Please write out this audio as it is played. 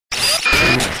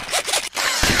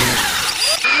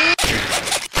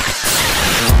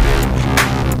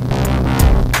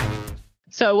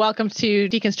So welcome to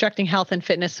Deconstructing Health and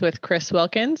Fitness with Chris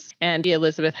Wilkins and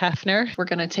Elizabeth Hefner. We're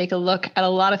going to take a look at a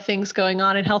lot of things going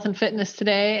on in health and fitness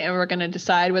today, and we're going to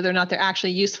decide whether or not they're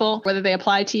actually useful, whether they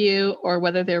apply to you, or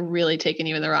whether they're really taking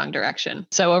you in the wrong direction.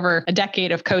 So over a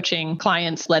decade of coaching,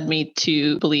 clients led me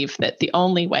to believe that the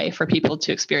only way for people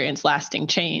to experience lasting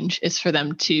change is for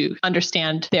them to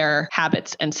understand their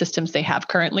habits and systems they have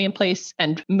currently in place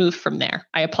and move from there.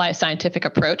 I apply a scientific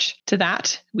approach to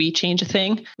that. We change a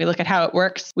thing, we look at how it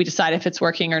works, we decide if it's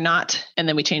working or not, and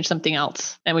then we change something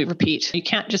else and we repeat. You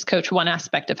can't just coach one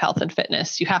aspect of health and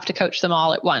fitness. You have to coach them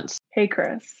all at once. Hey,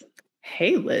 Chris.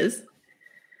 Hey, Liz.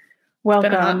 Welcome.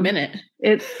 It's been a hot minute.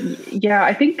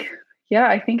 I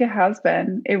think it has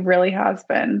been. It really has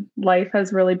been. Life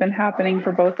has really been happening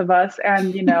for both of us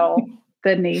and,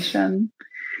 the nation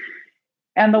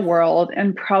and the world,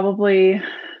 and probably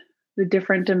the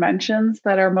different dimensions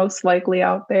that are most likely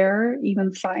out there.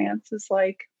 Even science is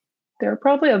like, there are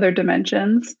probably other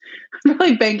dimensions. I'm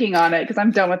really banking on it because I'm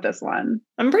done with this one.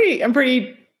 I'm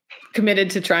pretty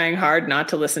committed to trying hard not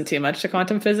to listen too much to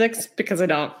quantum physics because I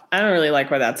don't really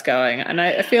like where that's going. And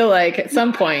I feel like at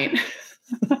some point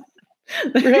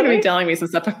they're going to be telling me some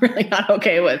stuff I'm really not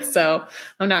okay with. So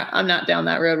I'm not down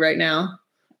that road right now.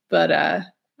 But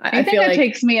I feel like it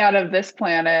takes me out of this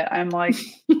planet. I'm like,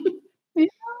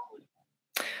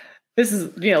 this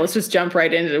is, let's just jump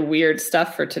right into the weird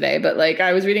stuff for today. But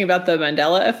I was reading about the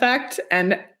Mandela effect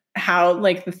and how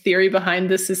the theory behind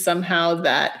this is somehow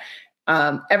that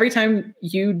every time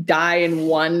you die in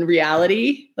one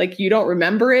reality, you don't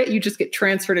remember it, you just get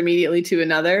transferred immediately to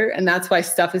another. And that's why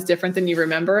stuff is different than you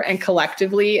remember. And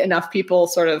collectively, enough people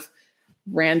sort of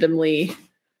randomly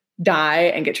die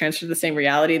and get transferred to the same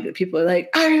reality that people are like,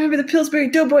 I remember the Pillsbury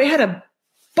Doughboy had a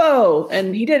bow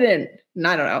and he didn't. And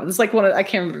I don't know. It's like I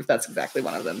can't remember if that's exactly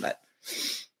one of them, but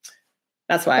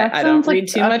that's why I don't read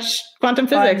too much quantum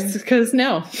physics because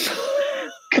no.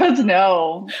 Because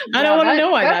no. I don't want to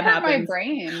know why that happened. My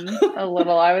brain a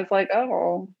little. I was like,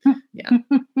 oh. Yeah.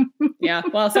 Yeah.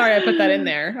 Well, sorry I put that in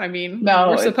there. I mean, no,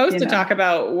 we're supposed to talk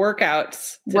about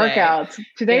workouts today.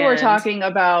 Today we're talking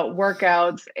about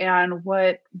workouts and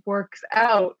what works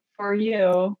out for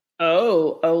you.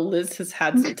 Oh, Liz has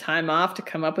had some time off to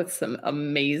come up with some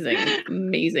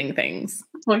amazing things.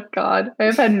 Oh my God. I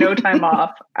have had no time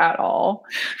off at all.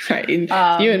 Right. You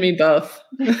and me both.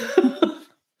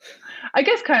 I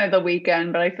guess kind of the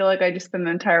weekend, but I feel like I just spent the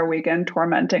entire weekend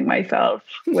tormenting myself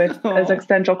with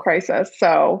existential crisis.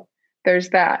 So there's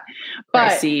that.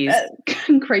 Crises.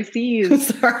 Crises.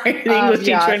 Sorry, the English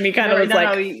teacher in me kind of was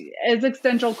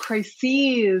existential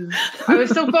crises. I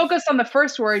was so focused on the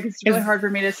first word because it's really hard for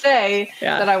me to say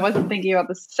that I wasn't thinking about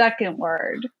the second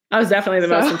word. That was definitely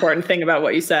the most important thing about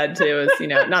what you said too, is,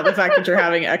 not the fact that you're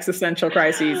having existential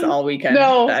crises all weekend,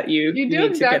 that you need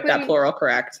to get that plural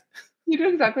correct. You do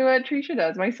exactly what Tricia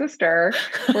does, my sister,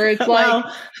 where it's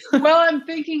I'm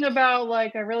thinking about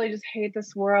I really just hate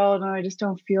this world and I just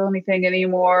don't feel anything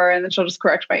anymore. And then she'll just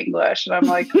correct my English. And I'm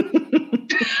like,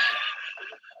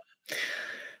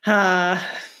 I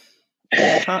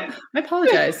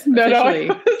apologize. No, it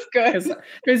was good.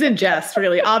 It was in jest,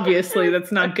 really. Obviously,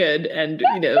 that's not good. And,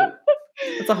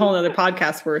 it's a whole other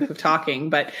podcast worth of talking.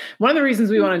 But one of the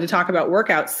reasons we wanted to talk about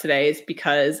workouts today is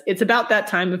because it's about that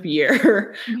time of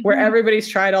year where everybody's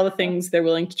tried all the things they're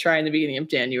willing to try in the beginning of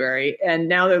January. And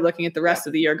now they're looking at the rest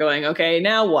of the year going, okay,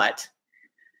 now what?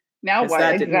 Now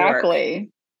what? Exactly.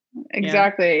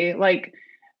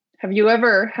 Have you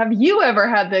ever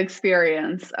had the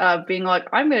experience of being like,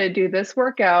 I'm going to do this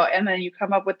workout, and then you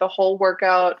come up with the whole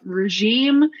workout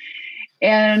regime,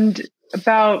 and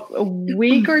about a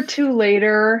week or two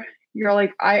later, you're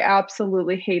like, I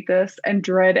absolutely hate this and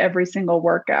dread every single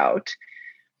workout.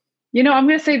 I'm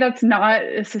going to say that's not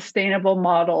a sustainable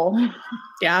model.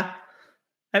 Yeah.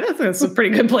 I think that's a pretty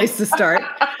good place to start.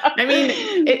 I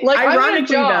mean,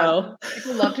 ironically though,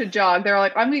 people love to jog. They're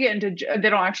like, I'm going to get into, they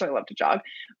don't actually love to jog,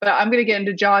 but I'm going to get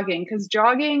into jogging because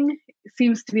jogging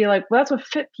seems to be well, that's what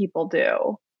fit people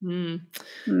do.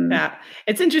 Yeah.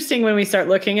 It's interesting when we start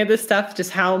looking at this stuff, just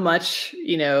how much,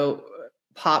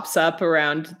 pops up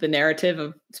around the narrative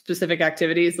of specific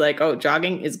activities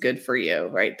jogging is good for you,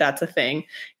 right? That's a thing.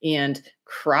 And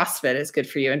CrossFit is good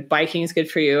for you, and biking is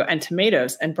good for you, and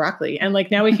tomatoes and broccoli. And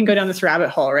now we can go down this rabbit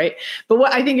hole, right? But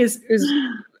what I think is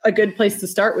a good place to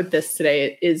start with this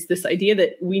today is this idea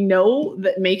that we know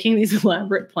that making these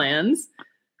elaborate plans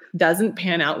doesn't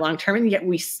pan out long-term, and yet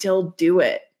we still do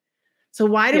it. So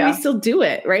why do we still do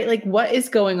it, right? What is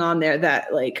going on there that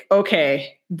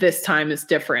okay, this time is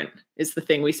different is the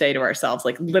thing we say to ourselves,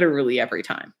 literally every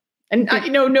time. And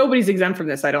nobody's exempt from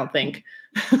this, I don't think.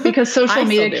 Because social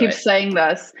media keeps saying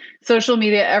this. Social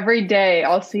media, every day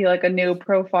I'll see like a new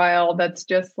profile that's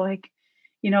just like,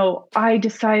 I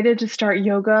decided to start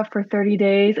yoga for 30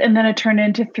 days and then it turned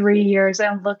into 3 years,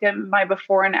 and look at my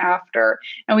before and after.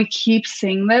 And we keep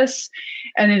seeing this,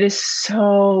 and it is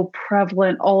so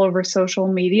prevalent all over social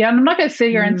media. And I'm not going to sit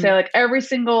here and say like every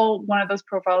single one of those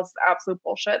profiles is absolute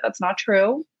bullshit. That's not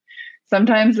true.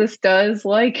 Sometimes this does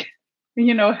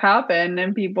happen,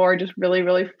 and people are just really,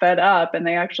 really fed up, and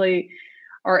they actually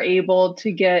are able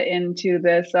to get into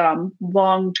this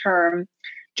long-term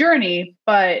journey.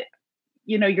 But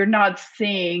you're not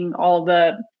seeing all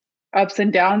the ups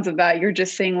and downs of that. You're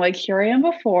just seeing like, here I am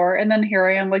before, and then here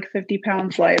I am like 50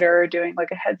 pounds lighter doing like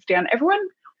a headstand.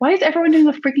 Why is everyone doing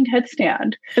a freaking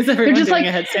headstand? Is everyone just doing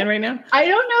a headstand right now? I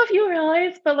don't know if you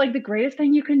realize, but like the greatest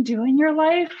thing you can do in your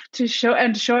life to show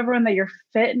everyone that you're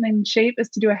fit and in shape is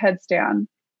to do a headstand.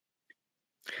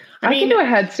 I can do a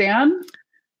headstand.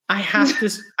 I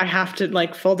have to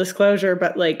like, full disclosure,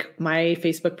 but like my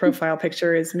Facebook profile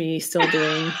picture is me still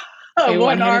doing a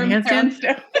one-handed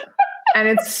handstand. And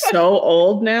it's so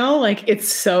old now. Like, it's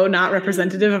so not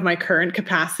representative of my current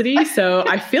capacity. So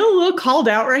I feel a little called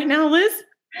out right now, Liz.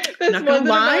 This wasn't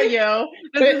about you.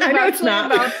 This is actually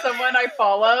about someone I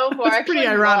follow who it's pretty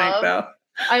ironic though.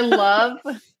 I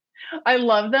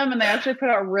love them, and they actually put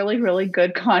out really, really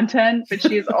good content. But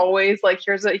she's always like,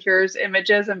 here's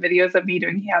images and videos of me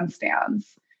doing handstands.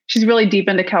 She's really deep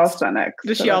into calisthenics.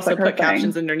 Does she also put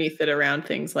captions underneath it around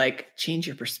things like change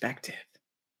your perspective?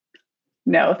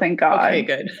 No, thank God. Okay,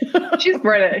 good. She's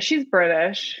British.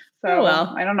 So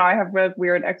I don't know. I have a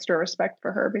weird extra respect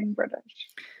for her being British.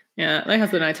 Yeah, my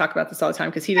husband and I talk about this all the time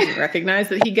because he doesn't recognize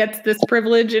that he gets this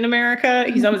privilege in America.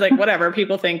 He's always like, whatever.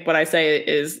 People think what I say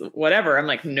is whatever. I'm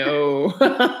like, no.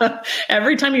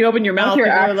 Every time you open your mouth, people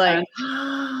are like,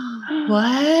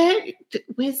 what?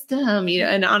 Wisdom.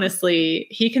 And honestly,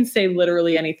 he can say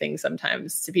literally anything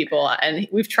sometimes to people. And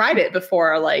we've tried it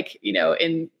before, like,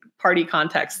 in party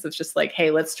context. It's just like, hey,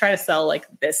 let's try to sell like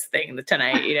this thing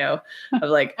tonight, of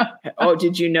like, oh,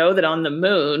 did you know that on the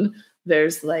moon,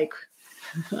 there's like,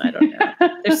 I don't know,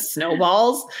 there's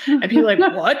snowballs, and people are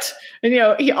like, what? And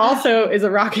he also is a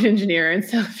rocket engineer, and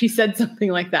so if he said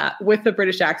something like that with a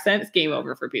British accent, it's game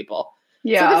over for people.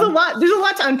 Yeah, so there's a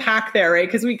lot to unpack there, right?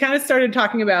 Because we kind of started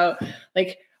talking about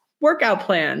like workout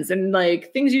plans and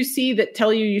like things you see that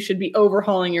tell you should be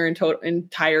overhauling your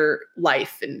entire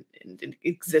life and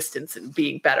existence and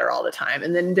being better all the time.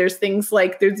 And then there's things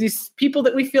like there's these people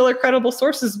that we feel are credible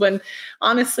sources when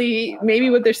honestly, maybe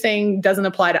what they're saying doesn't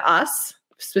apply to us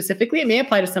specifically. It may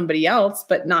apply to somebody else,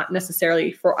 but not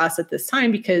necessarily for us at this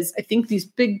time, because I think these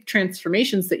big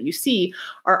transformations that you see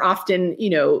are often,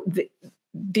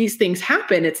 these things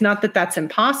happen. It's not that that's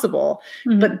impossible,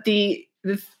 but the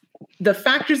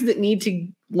factors that need to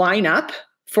line up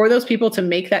for those people to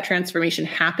make that transformation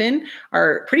happen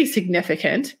are pretty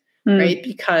significant, right?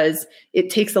 Because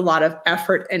it takes a lot of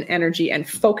effort and energy and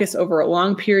focus over a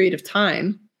long period of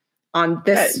time on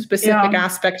this specific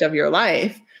aspect of your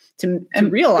life to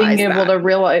realize being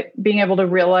able to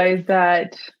realize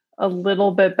that a little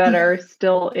bit better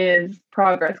still is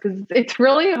progress, because it's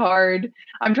really hard.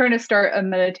 I'm trying to start a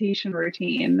meditation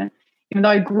routine, even though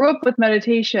I grew up with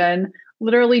meditation.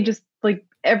 Literally just like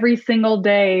every single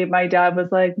day, my dad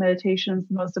was like, meditation is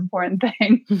the most important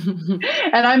thing.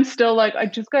 And I'm still like, I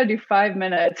just got to do 5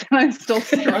 minutes. And I'm still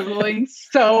struggling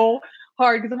so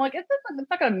hard because I'm like, it's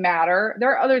not going to matter. There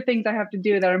are other things I have to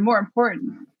do that are more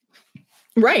important.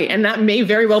 Right. And that may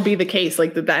very well be the case.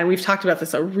 Like that. And we've talked about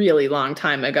this a really long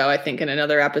time ago, I think in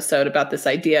another episode, about this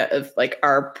idea of like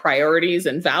our priorities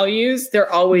and values.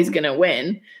 They're always going to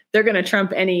win. They're going to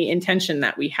trump any intention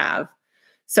that we have.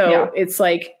 So it's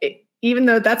like, even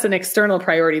though that's an external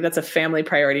priority, that's a family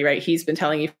priority, right? He's been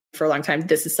telling you for a long time,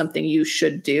 this is something you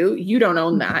should do. You don't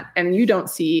own that. And you don't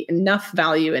see enough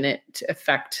value in it to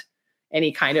affect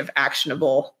any kind of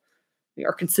actionable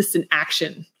or consistent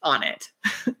action on it.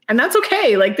 And that's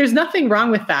okay. Like there's nothing wrong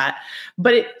with that,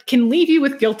 but it can leave you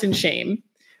with guilt and shame,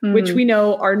 which we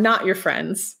know are not your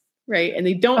friends, right? And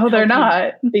they don't,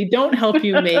 they don't help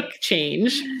you make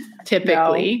change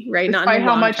typically, right? Not in the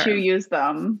long how much term. You use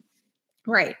them.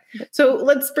 Right. So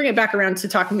let's bring it back around to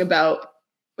talking about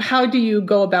how do you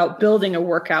go about building a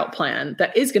workout plan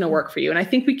that is going to work for you? And I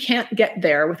think we can't get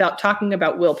there without talking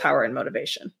about willpower and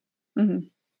motivation.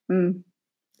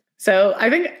 So I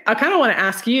think I kind of want to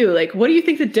ask you, like, what do you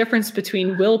think the difference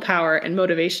between willpower and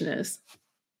motivation is?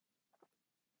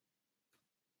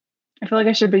 I feel like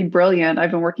I should be brilliant.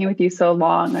 I've been working with you so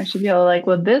long. I should be like,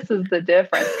 well, this is the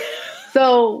difference.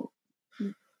 So,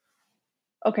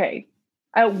 okay.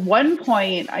 At one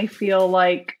point, I feel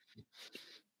like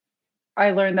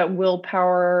I learned that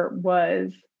willpower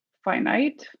was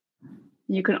finite.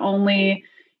 You only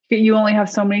have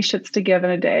so many shits to give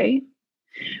in a day.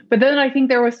 But then I think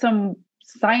there was some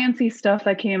sciencey stuff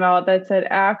that came out that said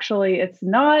actually it's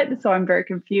not. So I'm very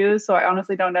confused. So I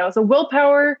honestly don't know. So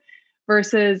willpower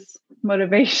versus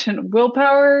motivation.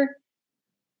 Willpower,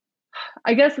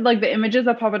 I guess like the images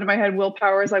that pop into my head,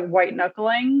 willpower is like white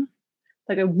knuckling.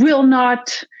 Like I will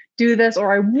not do this,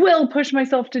 or I will push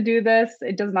myself to do this.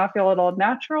 It does not feel at all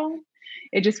natural.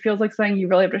 It just feels like something you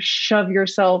really have to shove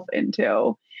yourself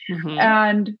into. Mm-hmm.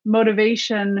 And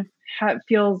motivation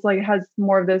feels like it has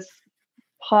more of this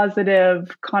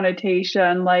positive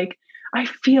connotation. Like, I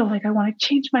feel like I want to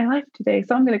change my life today,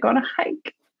 so I'm going to go on a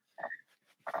hike.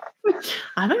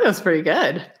 I think that's pretty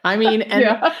good. I mean,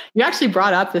 and you actually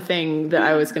brought up the thing that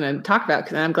I was going to talk about,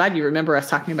 because I'm glad you remember us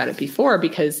talking about it before,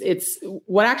 because it's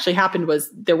what actually happened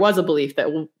was there was a belief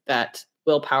that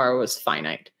willpower was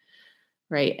finite,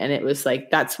 right? And it was like,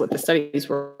 that's what the studies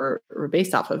were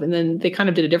based off of. And then they kind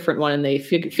of did a different one, and they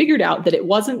figured out that it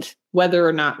wasn't whether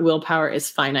or not willpower is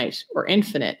finite or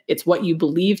infinite. It's what you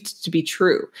believed to be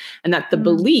true. And that the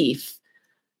belief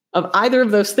of either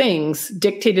of those things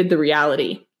dictated the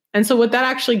reality. And so what that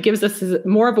actually gives us is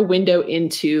more of a window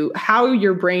into how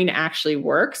your brain actually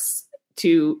works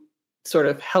to sort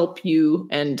of help you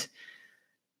and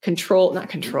not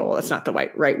control, that's not the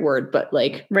right word, but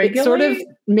like regulate? It sort of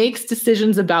makes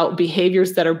decisions about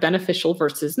behaviors that are beneficial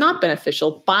versus not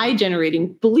beneficial by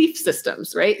generating belief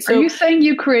systems, right? So, are you saying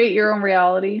you create your own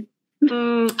reality?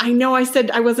 I know I said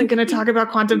I wasn't going to talk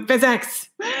about quantum physics.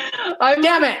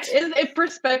 Damn it. If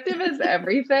perspective is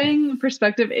everything,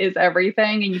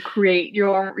 and you create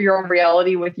your own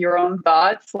reality with your own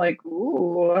thoughts, like,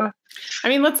 ooh. I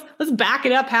mean, let's back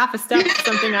it up half a step to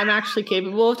something I'm actually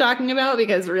capable of talking about,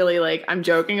 because really, like, I'm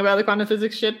joking about the quantum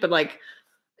physics shit, but like,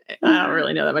 I don't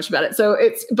really know that much about it. So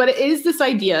but it is this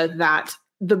idea that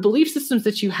the belief systems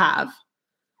that you have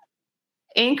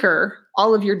anchor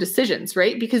all of your decisions,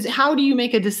 right? Because how do you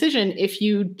make a decision if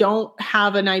you don't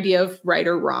have an idea of right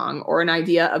or wrong, or an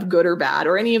idea of good or bad,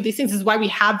 or any of these things? This is why we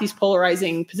have these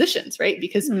polarizing positions, right?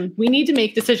 Because we need to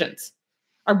make decisions.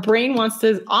 Our brain wants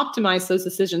to optimize those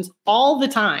decisions all the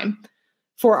time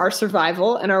for our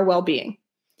survival and our well-being.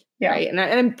 Yeah. Right.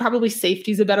 And probably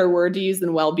safety is a better word to use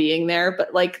than well-being there,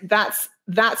 but like that's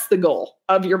the goal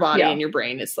of your body and your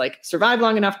brain. It's like survive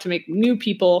long enough to make new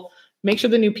people, make sure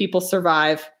the new people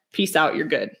survive. Peace out. You're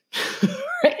good.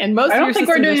 Right? And I don't think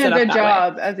we're doing a good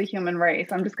job as a human race.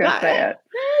 I'm just going to say it.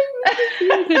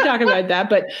 We could talk about that.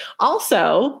 But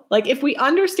also, like, if we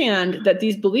understand that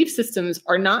these belief systems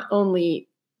are not only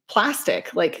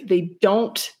plastic, like they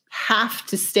don't have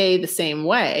to stay the same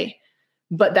way,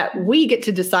 but that we get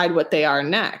to decide what they are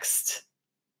next.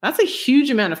 That's a huge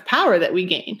amount of power that we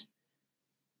gain.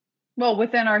 Well,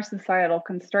 within our societal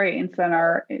constraints and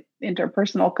our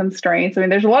interpersonal constraints. I mean,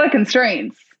 there's a lot of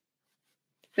constraints.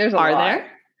 There's a lot. Are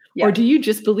there? Yeah. Or do you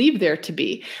just believe there to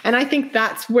be? And I think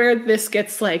that's where this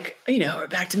gets like, we're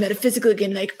back to metaphysical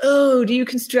again. Like, oh, do you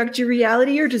construct your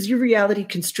reality, or does your reality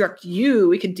construct you?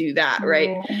 We could do that,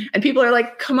 right? Oh. And people are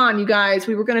like, come on, you guys,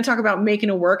 we were going to talk about making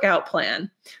a workout plan.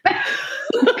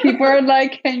 People are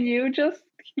like, can you just?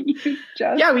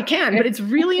 Yeah, we can. But it's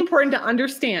really important to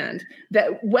understand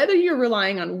that whether you're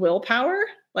relying on willpower,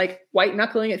 like white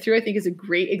knuckling it through, I think is a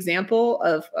great example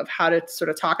of how to sort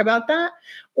of talk about that.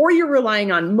 Or you're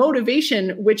relying on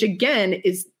motivation, which again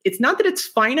it's not that it's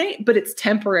finite, but it's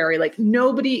temporary. Like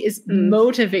nobody is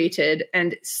motivated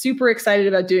and super excited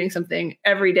about doing something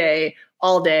every day,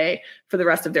 all day for the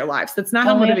rest of their lives. That's not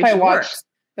how motivation works.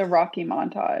 The Rocky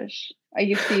montage. I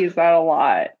used to use that a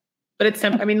lot. But it's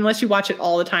unless you watch it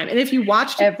all the time. And if you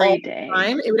watched it every day,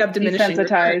 it would have diminishing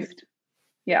returns.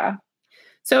 Yeah.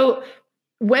 So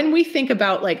when we think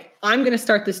about like, I'm going to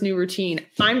start this new routine,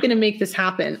 I'm going to make this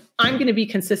happen, I'm going to be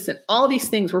consistent, all these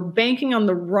things, we're banking on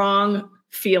the wrong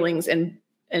feelings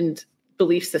and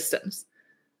belief systems,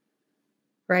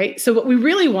 right? So what we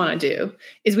really want to do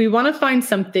is we want to find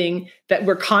something that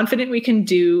we're confident we can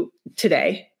do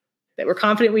today, that we're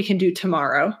confident we can do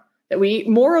tomorrow, that we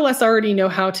more or less already know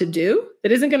how to do,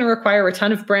 that isn't going to require a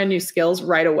ton of brand new skills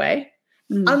right away.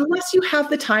 Unless you have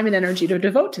the time and energy to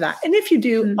devote to that. And if you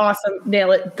do, awesome,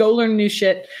 nail it, go learn new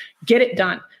shit, get it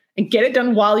done. And get it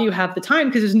done while you have the time,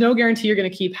 because there's no guarantee you're going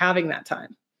to keep having that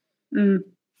time.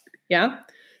 Yeah?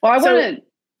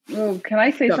 Well, can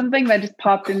I say something that just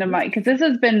popped into my, because this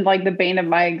has been like the bane of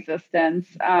my existence,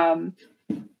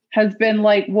 has been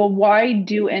like, well, why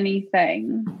do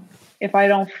anything if I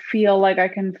don't feel like I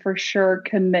can for sure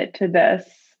commit to this?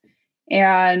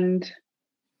 And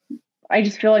I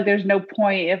just feel like there's no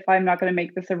point if I'm not going to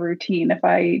make this a routine. If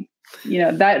I,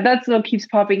 that's what keeps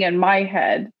popping in my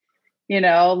head,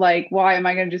 like, why am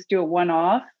I going to just do it one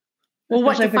off? Well,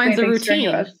 what defines a routine?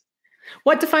 Strenuous.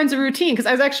 What defines a routine? Because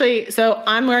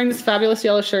I'm wearing this fabulous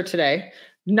yellow shirt today,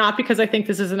 not because I think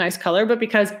this is a nice color, but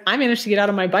because I managed to get out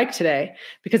on my bike today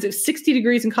because it's 60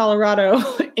 degrees in Colorado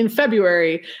in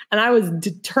February. And I was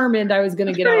determined I was going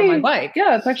to get out on my bike.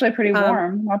 Yeah, it's actually pretty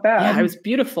warm. Not bad. Yeah, it was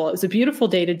beautiful. It was a beautiful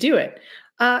day to do it.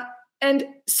 And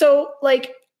so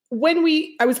like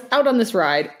I was out on this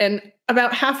ride and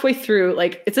about halfway through,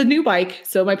 like it's a new bike.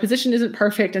 So my position isn't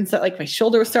perfect. And so like my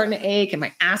shoulder was starting to ache and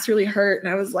my ass really hurt.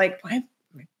 And I was like, why am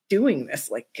I doing this?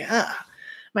 Like, am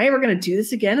I ever going to do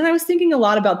this again? And I was thinking a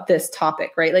lot about this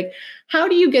topic, right? Like, how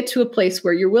do you get to a place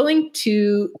where you're willing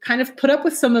to kind of put up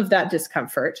with some of that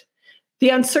discomfort, the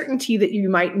uncertainty that you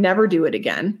might never do it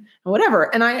again, and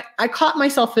whatever. And I caught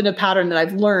myself in a pattern that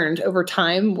I've learned over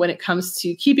time when it comes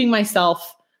to keeping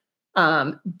myself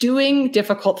doing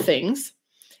difficult things.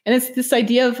 And it's this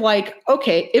idea of like,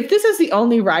 okay, if this is the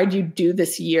only ride you do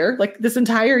this year, like this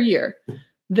entire year,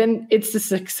 then it's a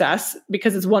success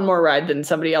because it's one more ride than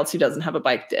somebody else who doesn't have a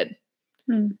bike did.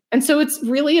 And so it's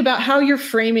really about how you're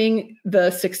framing the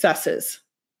successes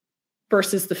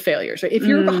versus the failures, right? If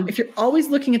you're always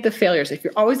looking at the failures, if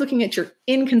you're always looking at your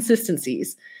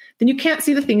inconsistencies, then you can't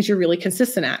see the things you're really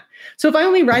consistent at. So if I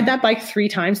only ride that bike 3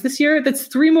 times this year, that's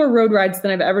 3 more road rides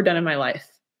than I've ever done in my life.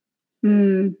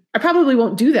 I probably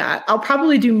won't do that. I'll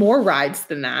probably do more rides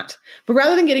than that. But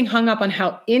rather than getting hung up on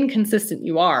how inconsistent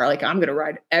you are, like I'm going to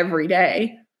ride every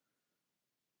day,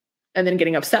 and then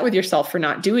getting upset with yourself for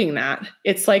not doing that,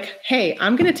 it's like, hey,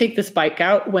 I'm going to take this bike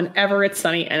out whenever it's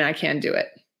sunny and I can do it.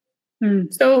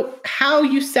 So how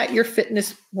you set your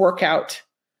fitness workout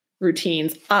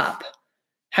routines up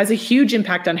has a huge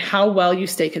impact on how well you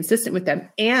stay consistent with them.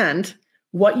 And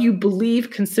what you believe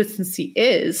consistency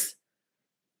is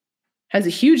has a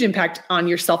huge impact on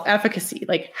your self-efficacy.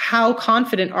 Like, how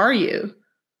confident are you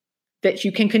that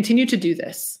you can continue to do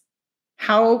this?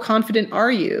 How confident are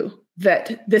you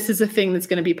that this is a thing that's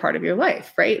going to be part of your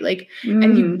life, right? Like,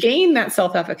 and you gain that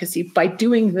self-efficacy by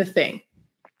doing the thing.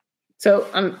 So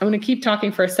I'm going to keep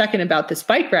talking for a second about this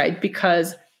bike ride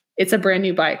because it's a brand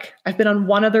new bike. I've been on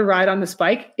one other ride on this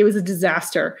bike. It was a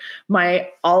disaster.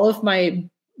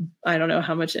 I don't know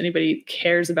how much anybody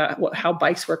cares about how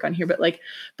bikes work on here, but like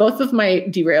both of my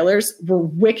derailleurs were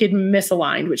wicked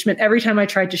misaligned, which meant every time I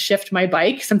tried to shift my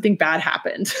bike, something bad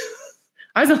happened.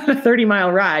 I was on a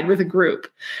 30-mile ride with a group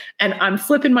and I'm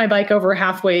flipping my bike over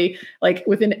halfway, like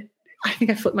I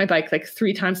think I flipped my bike like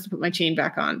 3 times to put my chain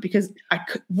back on because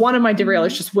one of my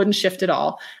derailleurs just wouldn't shift at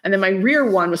all. And then my rear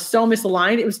one was so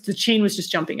misaligned. The chain was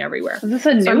just jumping everywhere. Is this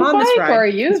a new bike or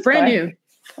a used It's brand bike?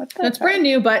 new. It's brand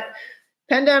new, but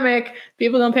pandemic,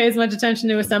 people don't pay as much attention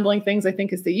to assembling things, I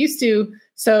think, as they used to.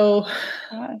 So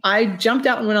I jumped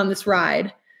out and went on this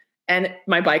ride and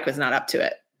my bike was not up to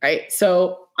it. Right.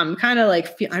 So I'm kind of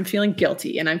like, I'm feeling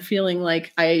guilty and I'm feeling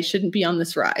like I shouldn't be on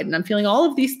this ride. And I'm feeling all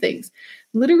of these things.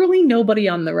 Literally nobody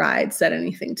on the ride said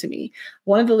anything to me.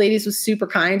 One of the ladies was super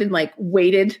kind and like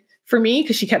waited for me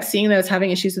because she kept seeing that I was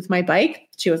having issues with my bike.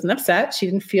 She wasn't upset. She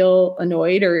didn't feel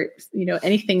annoyed or,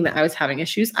 anything that I was having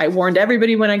issues. I warned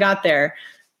everybody when I got there,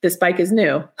 this bike is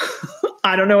new.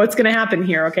 I don't know what's going to happen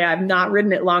here. Okay. I've not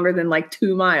ridden it longer than like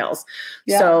 2 miles.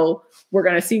 Yeah. So we're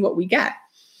going to see what we get.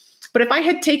 But if I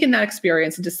had taken that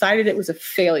experience and decided it was a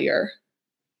failure,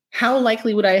 how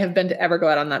likely would I have been to ever go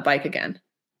out on that bike again?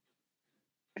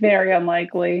 Very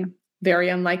unlikely. Very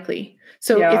unlikely.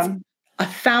 So it's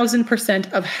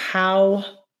 1,000% of how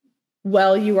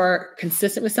well you are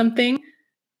consistent with something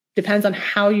depends on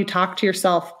how you talk to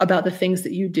yourself about the things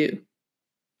that you do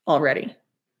already.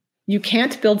 You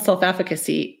can't build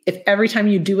self-efficacy if every time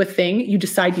you do a thing, you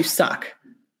decide you suck.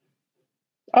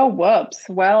 Oh, whoops.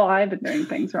 Well, I've been doing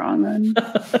things wrong then.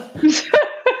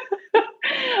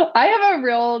 I have a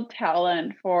real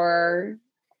talent for,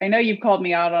 I know you've called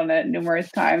me out on it numerous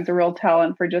times, a real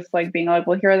talent for just like being like,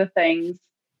 well, here are the things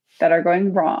that are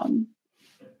going wrong.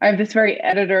 I have this very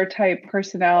editor type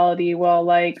personality. Well,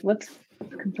 like, let's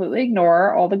completely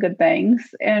ignore all the good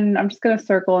things. And I'm just going to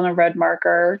circle in a red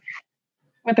marker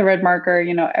with a red marker,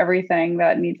 everything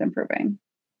that needs improving.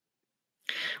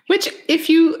 Which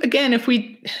if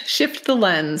we shift the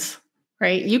lens,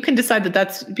 right, you can decide that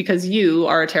that's because you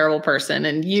are a terrible person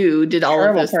and you did all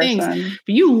of those things,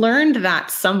 but you learned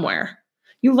that somewhere.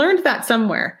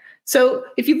 So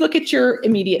if you look at your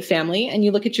immediate family and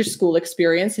you look at your school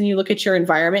experience and you look at your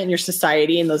environment and your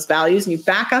society and those values and you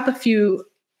back up a few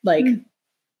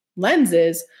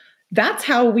lenses, That's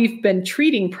how we've been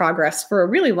treating progress for a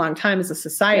really long time as a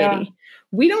society. Yeah.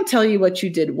 We don't tell you what you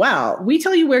did well. We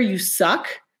tell you where you suck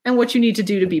and what you need to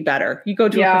do to be better. You go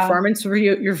to a performance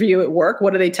review at work.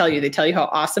 What do they tell you? They tell you how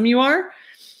awesome you are.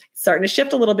 It's starting to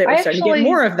shift a little bit. We're starting to get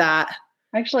more of that.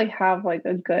 I actually have like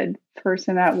a good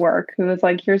person at work who is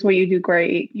like, here's what you do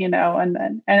great, you know,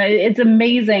 and it's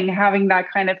amazing having that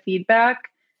kind of feedback,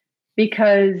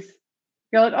 because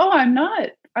you're like, oh, I'm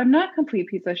not a complete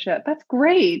piece of shit. That's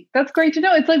great. That's great to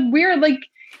know. It's like weird. Like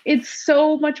it's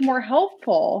so much more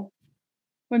helpful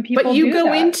when people But you do go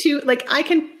that. into, like, I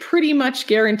can pretty much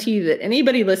guarantee that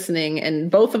anybody listening,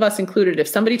 and both of us included, if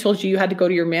somebody told you had to go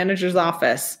to your manager's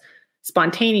office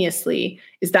spontaneously,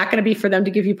 is that going to be for them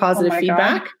to give you positive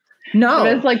feedback? God. No.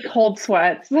 It's like cold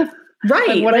sweats. Right.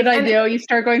 Like, what did I do? You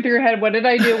start going through your head. What did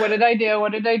I do? What did I do?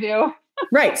 What did I do?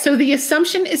 Right. So the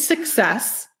assumption is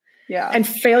success. Yeah. And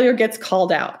failure gets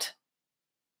called out.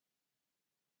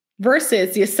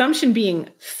 Versus the assumption being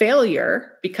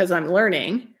failure because I'm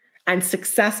learning, and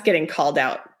success getting called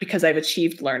out because I've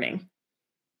achieved learning.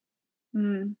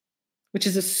 Which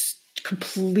is a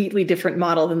completely different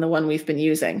model than the one we've been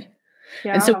using.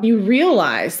 Yeah. And so you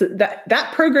realize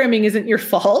that programming isn't your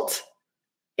fault.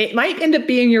 It might end up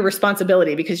being your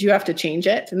responsibility because you have to change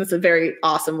it. And that's a very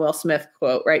awesome Will Smith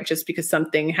quote, right? Just because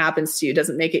something happens to you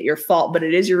doesn't make it your fault, but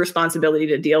it is your responsibility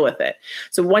to deal with it.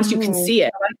 So once you can see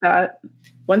it, I like that.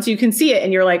 Once you can see it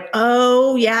and you're like,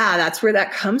 oh yeah, that's where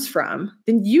that comes from,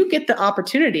 then you get the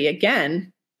opportunity,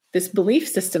 again, this belief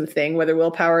system thing, whether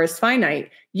willpower is finite,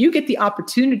 you get the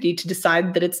opportunity to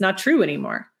decide that it's not true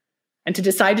anymore and to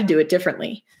decide to do it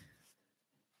differently.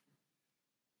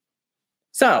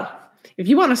 So if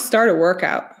you want to start a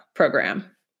workout program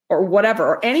or whatever,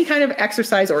 or any kind of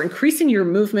exercise or increasing your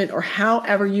movement or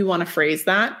however you want to phrase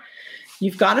that,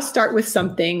 you've got to start with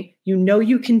something you know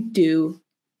you can do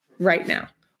right now,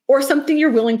 or something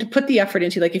you're willing to put the effort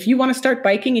into. Like if you want to start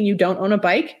biking and you don't own a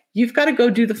bike, you've got to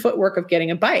go do the footwork of getting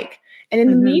a bike. And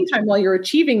in the meantime, while you're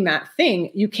achieving that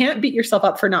thing, you can't beat yourself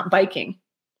up for not biking.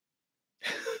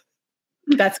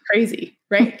 That's crazy,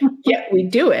 right? Yet we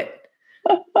do it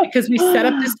because we set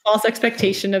up this false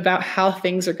expectation about how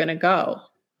things are going to go.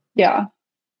 Yeah.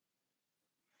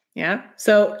 Yeah.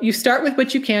 So you start with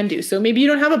what you can do. So maybe you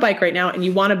don't have a bike right now and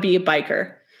you want to be a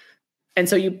biker. And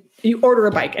so you order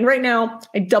a bike. And right now,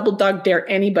 I double dog dare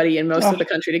anybody in most of the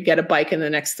country to get a bike in the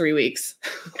next 3 weeks.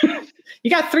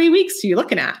 You got 3 weeks you're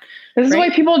looking at. This is why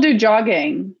people do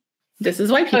jogging. This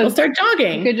is why people start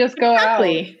jogging. You could just go out.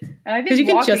 And I think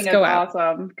you walking can just go is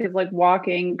awesome because like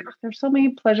walking, there's so many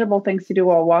pleasurable things to do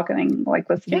while walking, like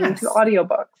listening to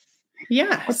audiobooks.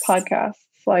 Yes. Or podcasts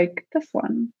like this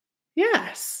one.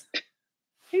 Yes.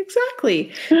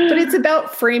 Exactly. But it's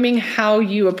about framing how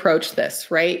you approach this,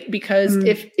 right? Because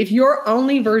if your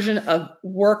only version of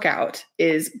workout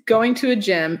is going to a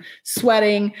gym,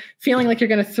 sweating, feeling like you're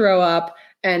going to throw up,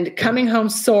 and coming home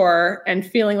sore and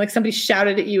feeling like somebody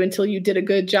shouted at you until you did a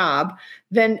good job,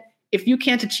 then if you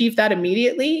can't achieve that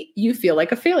immediately, you feel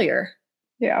like a failure.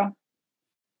 Yeah.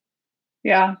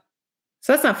 Yeah.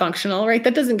 So that's not functional, right?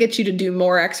 That doesn't get you to do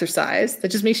more exercise. That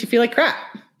just makes you feel like crap.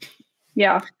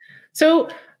 Yeah. So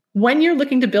when you're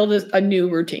looking to build a new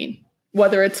routine,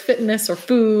 whether it's fitness or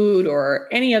food or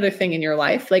any other thing in your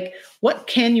life, like what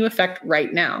can you affect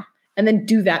right now? And then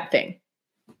do that thing.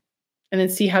 And then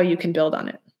see how you can build on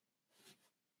it.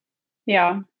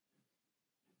 Yeah.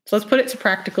 So let's put it to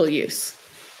practical use.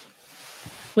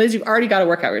 Liz, you've already got a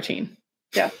workout routine.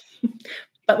 Yeah.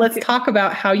 But let's talk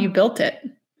about how you built it.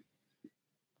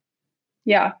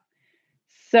 Yeah.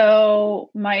 So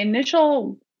I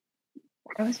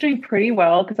was doing pretty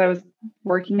well because I was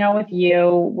working out with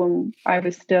you when I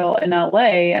was still in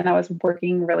LA, and that was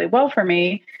working really well for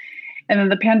me. And then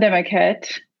the pandemic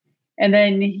hit, and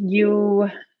then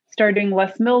you started doing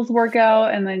Les Mills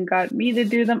workout and then got me to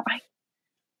do them.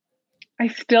 I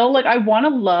still I want to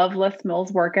love Les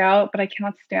Mills workout, but I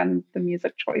cannot stand the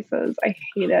music choices. I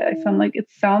hate it. It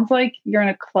sounds like you're in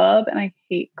a club, and I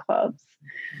hate clubs.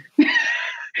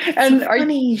 And so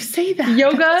funny you say that.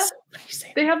 Yoga,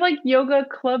 they have like yoga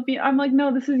club. I'm like,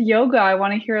 no, this is yoga. I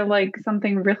want to hear like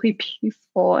something really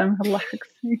peaceful and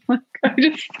relaxing.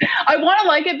 I want to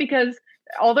like it because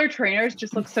all their trainers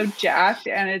just look so jacked,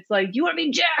 and it's like, you want to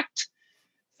be jacked.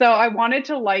 So I wanted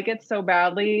to like it so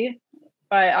badly,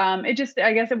 but I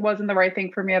guess it wasn't the right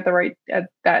thing for me at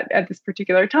this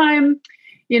particular time,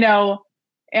 you know.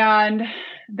 And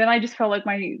then I just felt like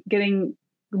getting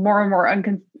more and more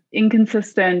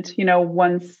inconsistent, you know,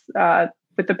 once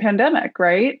with the pandemic,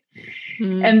 right?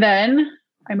 And then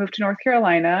I moved to North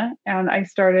Carolina and I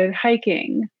started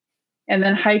hiking. And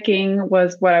then hiking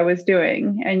was what I was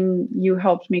doing. And you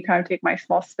helped me kind of take my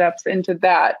small steps into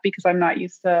that because I'm not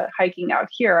used to hiking out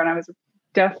here. And I was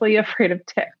deathly afraid of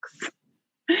ticks.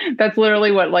 That's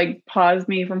literally what like paused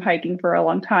me from hiking for a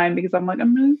long time because I'm like,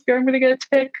 I'm really scared I'm going to get a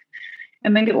tick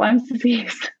and then get Lyme's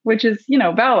disease, which is,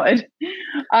 valid.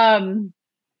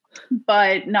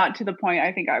 But not to the point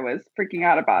I think I was freaking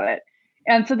out about it.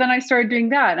 And so then I started doing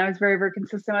that and I was very, very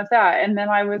consistent with that. And then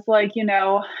I was like,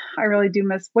 I really do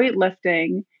miss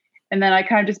weightlifting. And then I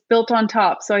kind of just built on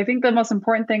top. So I think the most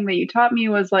important thing that you taught me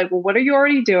was like, well, what are you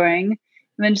already doing?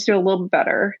 And then just do a little bit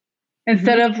better.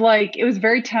 Instead of like, it was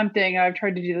very tempting. I've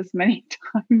tried to do this many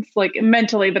times, like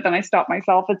mentally, but then I stopped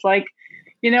myself. It's like,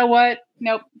 you know what?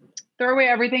 Nope. Throw away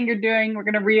everything you're doing. We're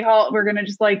going to rehaul. We're going to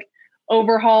just like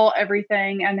overhaul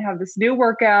everything and have this new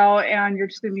workout. And you're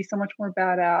just going to be so much more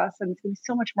badass and it's going to be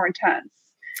so much more intense.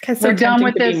 Because we're done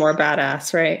with this. Be more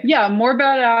badass, right? Yeah, more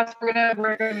badass. We're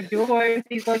gonna do away with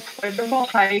these like pleasurable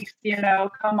hikes.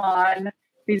 Come on,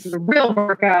 these are the real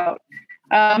workout.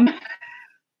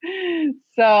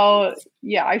 So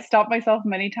yeah, I stopped myself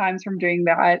many times from doing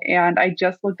that, and I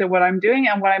just looked at what I'm doing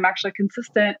and what I'm actually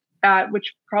consistent at,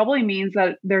 which probably means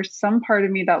that there's some part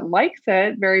of me that likes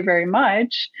it very, very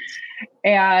much,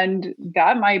 and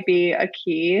that might be a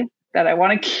key that I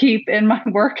want to keep in my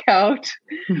workout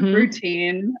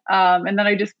routine. And then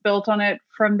I just built on it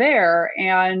from there.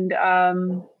 And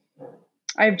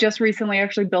I've just recently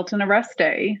actually built in a rest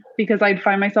day because I'd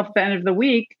find myself at the end of the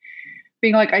week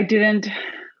being like,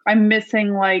 I'm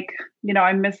missing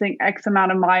I'm missing X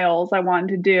amount of miles I wanted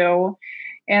to do.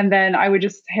 And then I would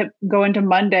just go into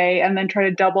Monday and then try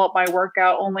to double up my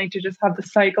workout only to just have the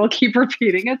cycle keep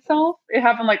repeating itself. It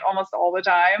happened like almost all the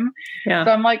time. Yeah.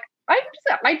 So I'm like,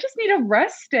 I just need a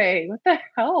rest day. What the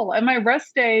hell? And my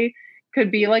rest day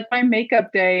could be like my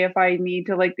makeup day if I need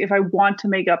to, like, if I want to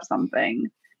make up something,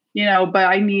 but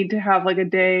I need to have like a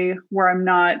day where I'm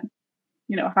not,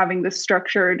 having this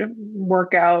structured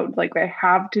workout like I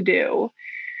have to do.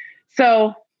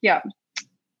 So yeah,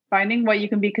 finding what you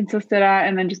can be consistent at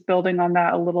and then just building on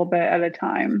that a little bit at a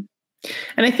time.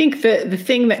 And I think the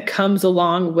thing that comes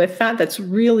along with that's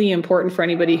really important for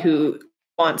anybody who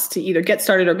wants to either get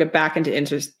started or get back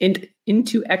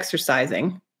into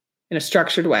exercising in a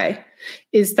structured way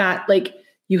is that like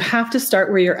you have to start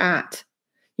where you're at.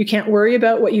 You can't worry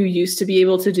about what you used to be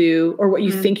able to do or what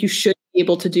you think you should be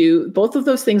able to do. Both of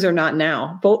those things are not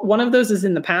now. One of those is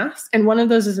in the past and one of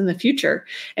those is in the future.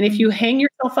 And if you hang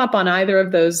yourself up on either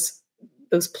of those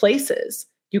places,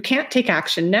 you can't take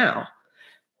action now.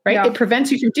 Right? Yeah. It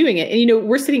prevents you from doing it. And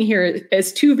we're sitting here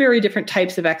as two very different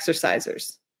types of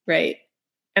exercisers, right?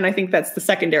 And I think that's the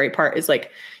secondary part is like,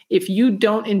 if you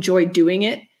don't enjoy doing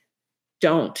it,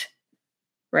 don't,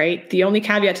 right? The only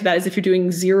caveat to that is if you're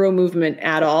doing zero movement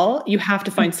at all, you have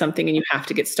to find something and you have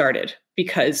to get started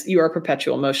because you are a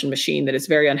perpetual motion machine that is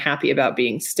very unhappy about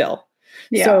being still.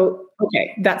 Yeah. So,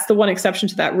 okay, that's the one exception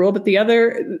to that rule. But the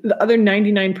other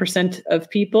 99% of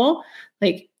people,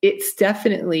 like it's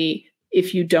definitely,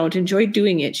 if you don't enjoy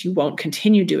doing it, you won't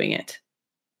continue doing it.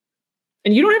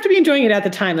 And you don't have to be enjoying it at the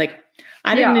time. Like,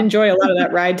 I didn't enjoy a lot of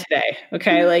that ride today.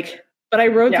 Okay. But I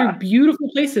rode through beautiful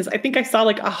places. I think I saw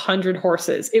like 100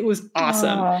 horses. It was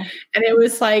awesome. And it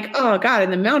was like, oh God.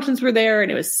 And the mountains were there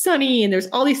and it was sunny and there's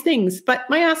all these things, but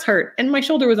my ass hurt and my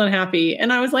shoulder was unhappy.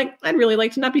 And I was like, I'd really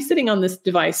like to not be sitting on this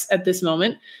device at this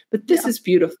moment, but this is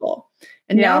beautiful.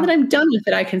 And now that I'm done with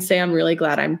it, I can say, I'm really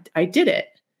glad I did it.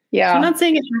 Yeah. So I'm not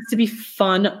saying it has to be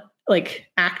fun, like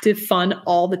active fun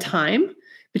all the time,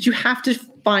 but you have to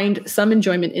find some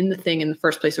enjoyment in the thing in the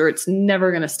first place or it's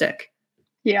never going to stick.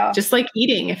 Yeah. Just like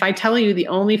eating. If I tell you the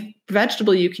only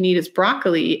vegetable you can eat is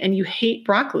broccoli and you hate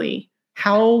broccoli,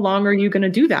 how long are you going to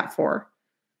do that for?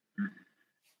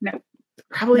 No.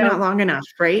 Probably not long enough,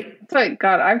 right? It's like,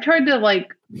 God, I've tried to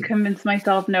like convince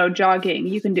myself, no, jogging.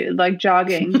 You can do like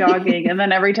jogging. And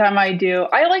then every time I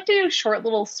like to do short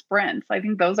little sprints. I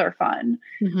think those are fun.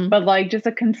 But like just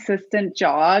a consistent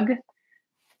jog.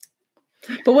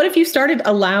 But what if you started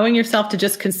allowing yourself to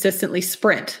just consistently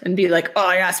sprint and be like,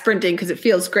 oh yeah, sprinting because it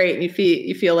feels great and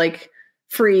you feel like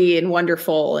free and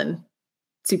wonderful and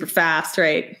super fast,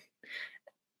 right?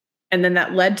 And then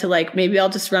that led to like, maybe I'll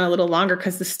just run a little longer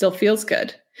because this still feels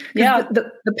good. Yeah.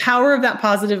 The power of that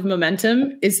positive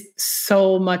momentum is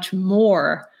so much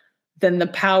more than the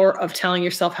power of telling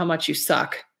yourself how much you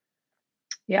suck.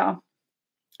 Yeah.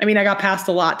 I mean, I got passed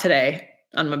a lot today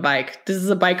on my bike. This is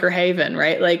a biker haven,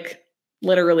 right? Like,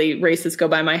 literally races go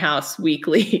by my house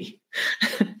weekly.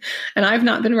 And I've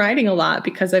not been riding a lot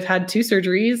because I've had 2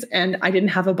 surgeries and I didn't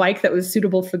have a bike that was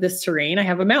suitable for this terrain. I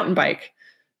have a mountain bike,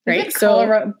 right?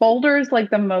 So Boulder is like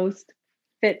the most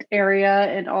fit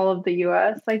area in all of the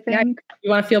US, I think. Yeah, you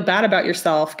want to feel bad about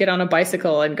yourself, get on a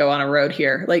bicycle and go on a road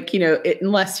here. Like,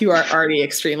 unless you are already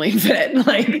extremely fit,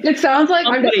 like it sounds like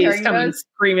somebody's coming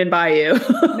screaming by you.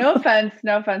 No offense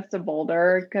to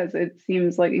Boulder, because it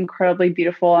seems like incredibly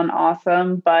beautiful and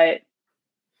awesome, but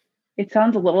it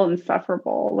sounds a little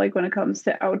insufferable, like when it comes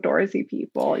to outdoorsy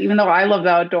people. Even though I love the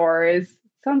outdoors, it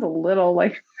sounds a little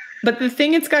like. But the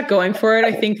thing it's got going for it,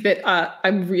 I think that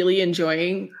I'm really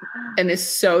enjoying, and is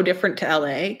so different to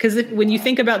LA. Because when you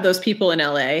think about those people in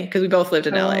LA, because we both lived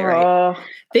in LA, right?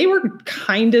 They were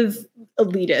kind of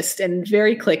elitist and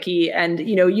very cliquey, and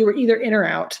you were either in or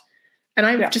out. And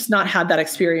I've just not had that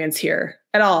experience here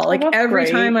at all. Like every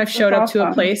time I've showed up to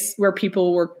a place where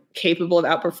people were capable of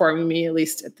outperforming me, at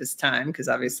least at this time, because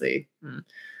obviously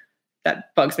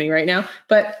that bugs me right now.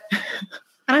 But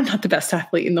I'm not the best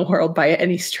athlete in the world by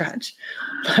any stretch.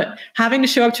 But having to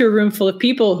show up to a room full of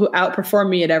people who outperform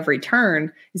me at every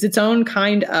turn is its own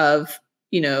kind of,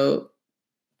 challenge.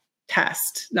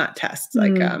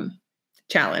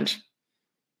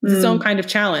 It's its own kind of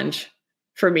challenge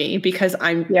for me, because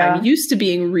I'm used to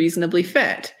being reasonably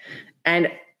fit, and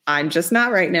I'm just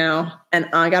not right now. And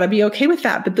I got to be okay with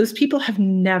that. But those people I have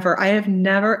never,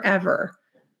 ever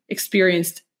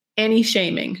experienced any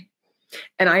shaming.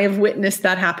 And I have witnessed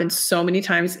that happen so many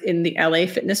times in the LA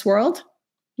fitness world.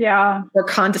 Yeah. Or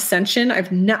condescension.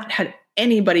 I've not had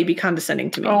anybody be condescending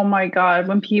to me. Oh my God.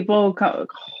 When people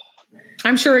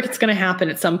I'm sure it's going to happen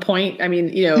at some point. I mean,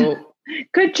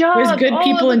 good job. There's good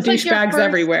people and douchebags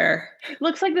everywhere.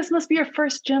 Looks like this must be your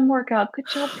first gym workout. Good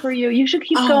job for you. You should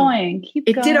keep going.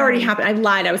 It did already happen. I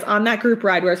lied. I was on that group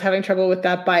ride where I was having trouble with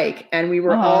that bike, and we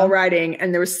were all riding,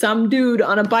 and there was some dude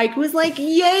on a bike who was like,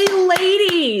 "Yay,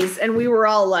 ladies!" And we were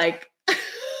all like,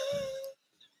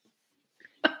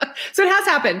 so it has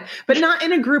happened, but not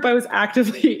in a group I was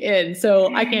actively in.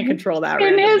 So I can't control that.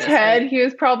 In his head, he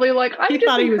was probably like, I'm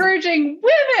just encouraging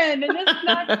women. And it's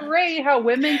not great how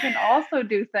women can also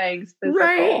do things physical.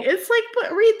 Right. It's like,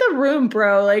 but read the room,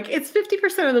 bro. Like, it's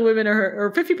 50% of the women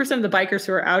or 50% of the bikers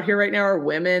who are out here right now are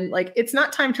women. Like, it's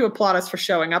not time to applaud us for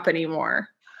showing up anymore.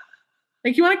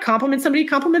 Like, you want to compliment somebody,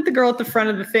 compliment the girl at the front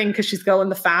of the thing because she's going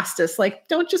the fastest. Like,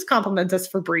 don't just compliment us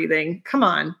for breathing. Come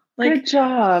on. Like, good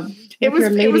job. It was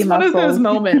one of those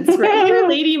moments, right? Your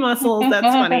lady muscles. That's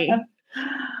funny.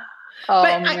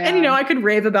 I could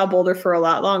rave about Boulder for a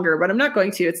lot longer, but I'm not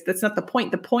going to. That's not the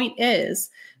point. The point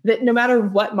is that no matter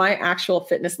what my actual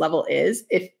fitness level is,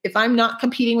 if I'm not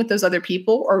competing with those other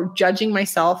people or judging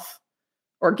myself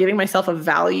or giving myself a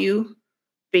value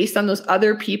based on those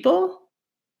other people,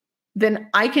 then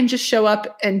I can just show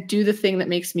up and do the thing that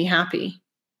makes me happy.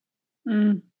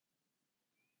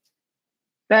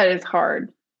 That is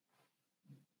hard.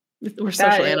 We're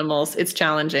social animals. It's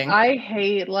challenging. I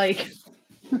hate,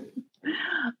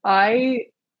 I'll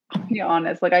be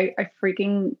honest, I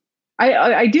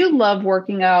do love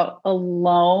working out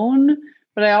alone,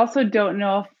 but I also don't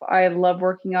know if I love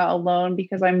working out alone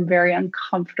because I'm very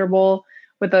uncomfortable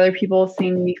with other people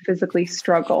seeing me physically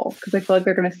struggle because I feel like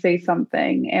they're going to say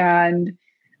something. And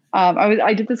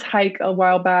I did this hike a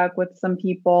while back with some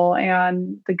people,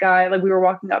 and the guy, we were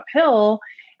walking uphill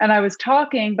and I was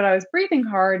talking, but I was breathing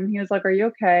hard, and he was like, "Are you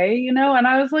okay?" And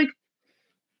I was like,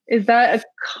 is that a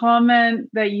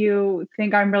comment that you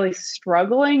think I'm really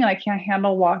struggling and I can't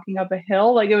handle walking up a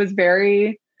hill? It was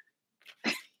very,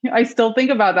 I still think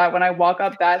about that when I walk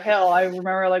up that hill. I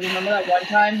remember that one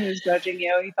time he was judging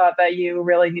you. He thought that you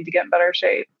really need to get in better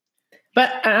shape.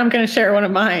 But I'm going to share one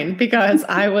of mine because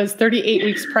I was 38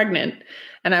 weeks pregnant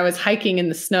and I was hiking in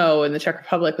the snow in the Czech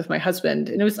Republic with my husband.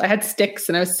 And I had sticks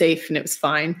and I was safe and it was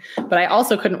fine. But I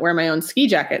also couldn't wear my own ski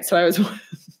jacket. So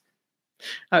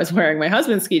I was wearing my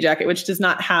husband's ski jacket, which does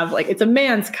not have it's a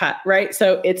man's cut, right?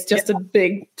 So it's just a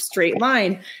big straight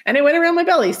line and it went around my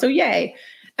belly. So yay.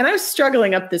 And I was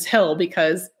struggling up this hill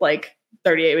because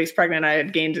 38 weeks pregnant, I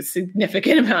had gained a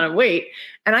significant amount of weight.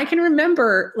 And I can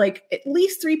remember at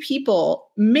least 3 people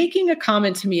making a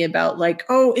comment to me about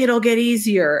oh, it'll get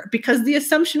easier, because the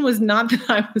assumption was not that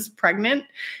I was pregnant.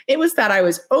 It was that I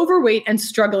was overweight and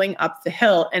struggling up the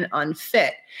hill and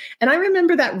unfit. And I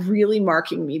remember that really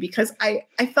marking me because I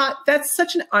thought that's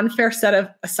such an unfair set of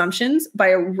assumptions by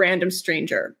a random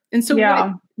stranger. And so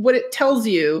what it tells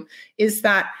you is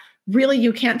that really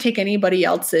you can't take anybody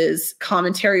else's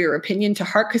commentary or opinion to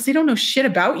heart because they don't know shit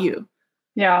about you.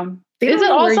 Yeah. Is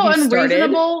it also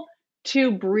unreasonable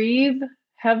to breathe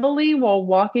heavily while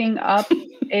walking up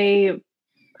a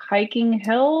hiking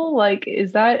hill?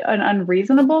 Is that an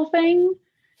unreasonable thing?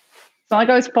 not like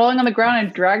I was falling on the ground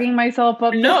and dragging myself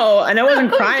up. No, and I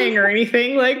wasn't crying or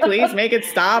anything like, please make it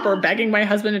stop, or begging my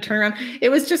husband to turn around. It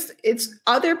was just, it's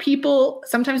other people.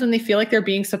 Sometimes when they feel like they're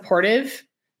being supportive,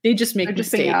 they just make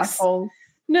mistakes. Being assholes.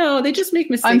 No, they just make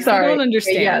mistakes. I'm sorry. They don't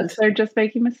understand. Yes, they're just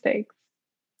making mistakes.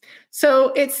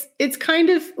 So it's kind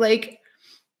of like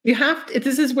you have to,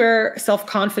 this is where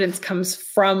self-confidence comes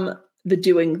from, the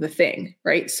doing the thing,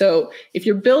 right? So if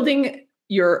you're building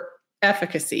your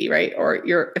efficacy, right, or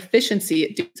your efficiency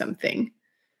at doing something,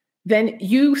 then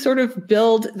you sort of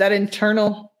build that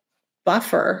internal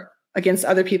buffer against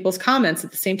other people's comments at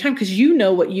the same time, because you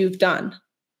know what you've done.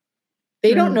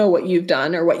 They don't know what you've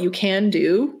done or what you can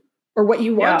do or what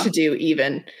you want to do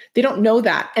even. They don't know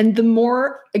that. And the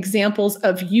more examples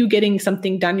of you getting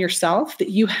something done yourself that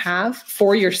you have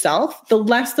for yourself, the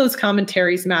less those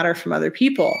commentaries matter from other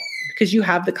people, because you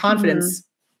have the confidence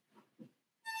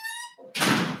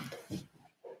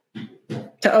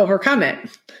to overcome it.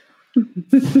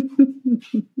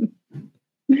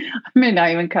 I may not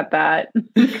even cut that.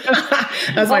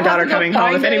 That's my daughter coming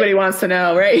home. If anybody wants to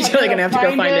know, right? You're like gonna have to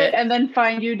go find it. And then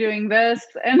find you doing this,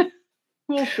 and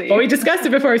we'll see. Well, we discussed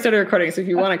it before we started recording, so if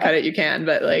you want to cut it, you can,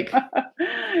 but like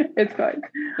it's fine.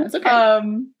 That's okay.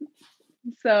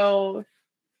 So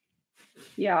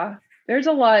yeah, there's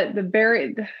a lot.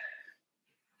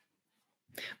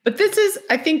 But this is,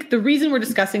 I think the reason we're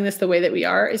discussing this the way that we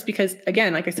are is because,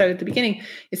 again, like I said at the beginning,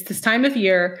 it's this time of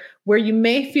year where you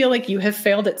may feel like you have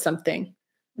failed at something.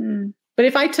 But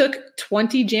if I took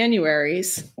 20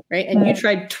 Januaries, right, and you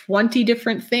tried 20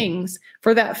 different things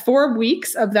for that 4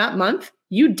 weeks of that month,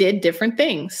 you did different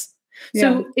things.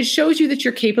 So it shows you that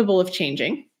you're capable of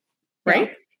changing, right?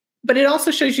 Yeah. But it also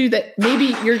shows you that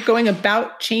maybe you're going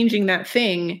about changing that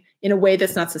thing in a way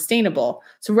that's not sustainable.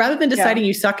 So rather than deciding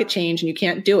you suck at change and you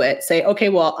can't do it, say, okay,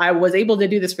 well, I was able to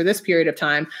do this for this period of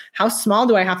time. How small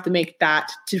do I have to make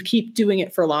that to keep doing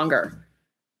it for longer?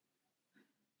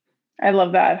 I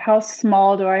love that. How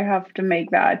small do I have to make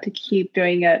that to keep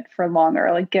doing it for longer?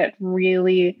 Like, get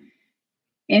really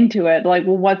into it. Like,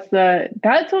 well,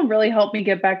 that's what really helped me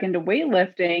get back into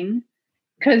weightlifting.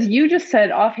 Because you just said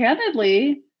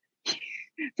offhandedly,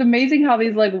 it's amazing how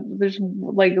these there's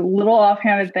little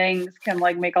offhanded things can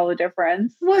make all the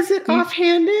difference. Was it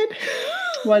offhanded?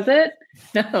 Was it?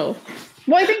 No.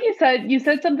 Well, I think you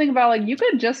said something about you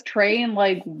could just train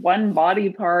one body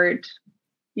part,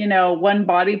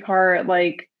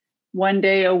 one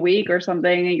day a week or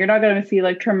something, and you're not going to see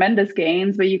tremendous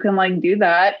gains, but you can do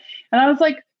that. And I was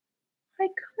like, I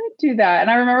could do that.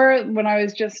 And I remember when I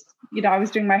was just, I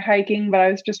was doing my hiking, but I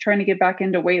was just trying to get back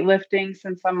into weightlifting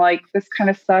since I'm this kind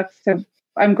of sucks. So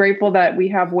I'm grateful that we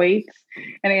have weights,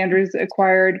 and Andrew's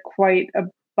acquired quite a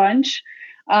bunch,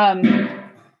 and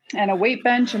a weight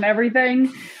bench and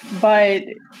everything. But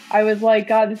I was like,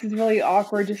 God, this is really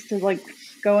awkward just to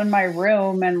go in my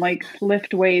room and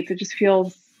lift weights. It just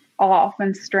feels off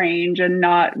and strange and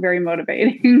not very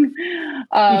motivating.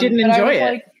 You didn't enjoy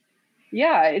it.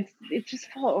 Yeah, it just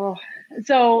felt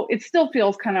so it still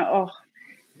feels kind of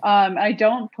I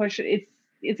don't push it.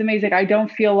 It's amazing. I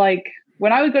don't feel like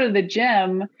when I would go to the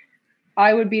gym,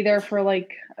 I would be there for at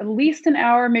least an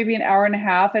hour, maybe an hour and a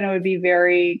half, and it would be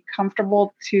very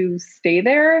comfortable to stay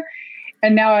there.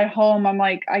 And now at home, I'm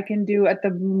I can do at the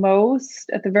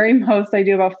very most, I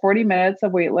do about 40 minutes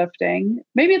of weightlifting.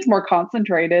 Maybe it's more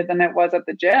concentrated than it was at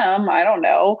the gym. I don't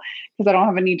know, because I don't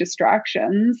have any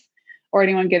distractions or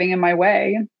anyone getting in my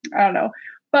way. I don't know.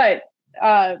 But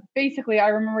basically, I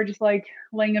remember just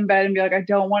laying in bed and be I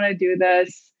don't want to do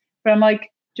this. But I'm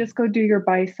just go do your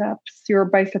biceps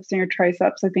and your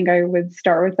triceps. I think I would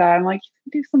start with that. I'm you can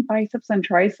do some biceps and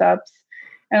triceps.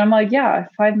 And I'm yeah,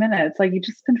 5 minutes. You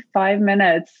just spend 5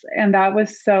 minutes. And that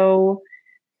was so,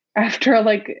 after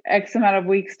X amount of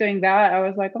weeks doing that, I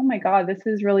was oh my God, this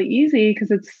is really easy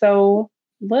because it's so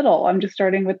little. I'm just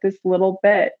starting with this little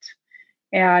bit.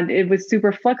 And it was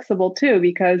super flexible too,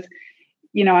 because,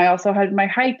 I also had my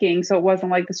hiking. So it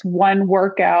wasn't this one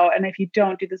workout. And if you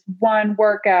don't do this one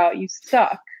workout, you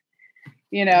suck,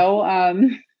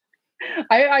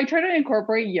 I try to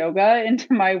incorporate yoga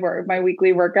into my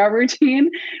weekly workout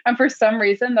routine. And for some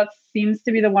reason, that seems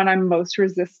to be the one I'm most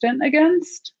resistant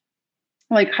against.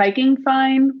 Hiking,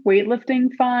 fine,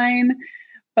 weightlifting, fine.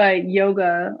 But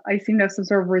yoga, I seem to have some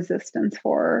sort of resistance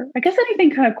for. I guess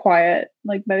anything kind of quiet,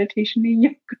 like meditation and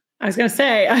yoga. I was going to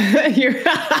say,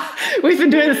 we've been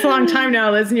doing this a long time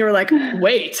now, Liz, and you were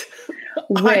wait.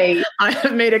 I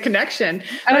have made a connection.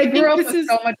 And I grew up with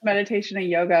so much meditation and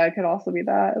yoga. It could also be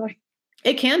that.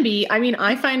 It can be. I mean,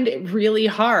 I find it really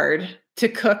hard to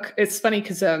cook. It's funny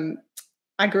because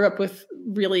I grew up with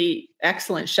really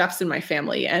excellent chefs in my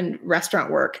family and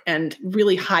restaurant work and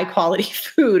really high quality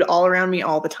food all around me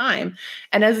all the time.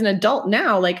 And as an adult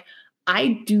now, like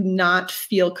I do not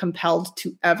feel compelled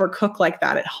to ever cook like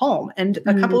that at home. And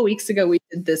a couple of weeks ago, we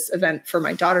did this event for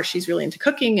my daughter. She's really into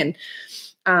cooking. And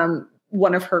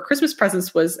one of her Christmas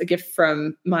presents was a gift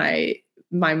from my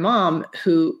mom,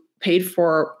 who paid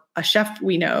for a chef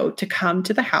we know to come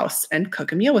to the house and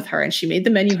cook a meal with her. And she made the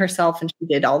menu herself and she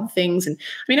did all the things. And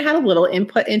I mean, I had a little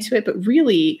input into it, but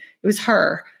really it was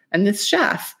her and this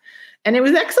chef. And it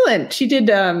was excellent. She did,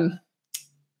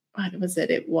 what was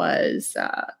it? It was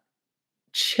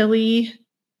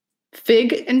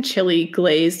fig and chili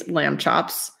glazed lamb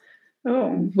chops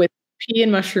with pea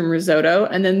and mushroom risotto.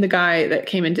 And then the guy that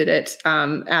came and did it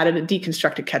added a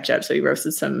deconstructed ketchup. So he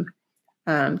roasted some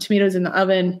tomatoes in the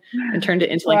oven and turned it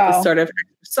into like this sort of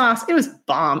sauce. It was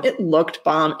bomb. It looked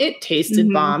bomb. It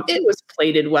tasted bomb. It was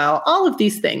plated well. All of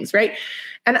these things, right?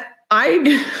 And I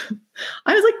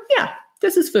was like, yeah,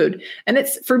 this is food. And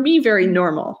it's, for me, very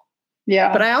normal.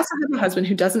 Yeah. But I also have a husband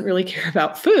who doesn't really care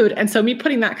about food. And so me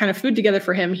putting that kind of food together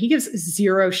for him, he gives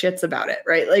zero shits about it,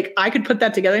 right? Like I could put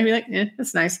that together and be like,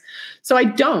 that's nice. So I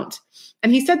don't.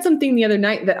 And he said something the other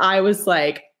night that I was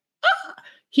like,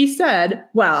 he said,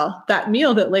 well, that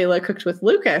meal that Layla cooked with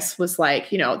Lucas was like,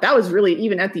 that was really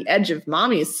even at the edge of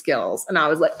mommy's skills. And I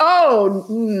was like,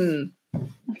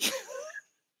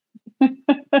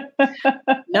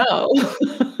 no.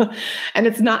 And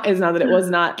it's not that it was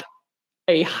not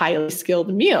a highly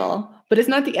skilled meal, but it's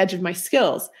not the edge of my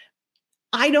skills.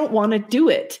 I don't want to do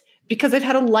it because I've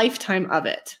had a lifetime of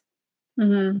it.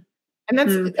 And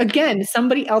that's, again,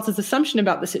 somebody else's assumption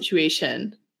about the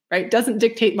situation, right? Doesn't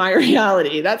dictate my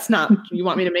reality. That's not, you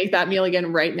want me to make that meal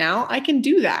again right now? I can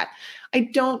do that. I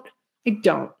don't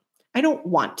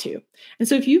want to. And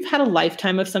so if you've had a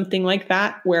lifetime of something like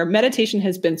that, where meditation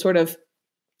has been sort of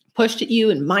pushed at you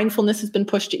and mindfulness has been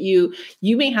pushed at you,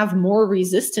 you may have more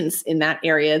resistance in that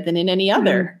area than in any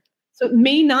other. So it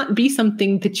may not be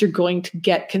something that you're going to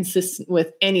get consistent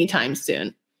with anytime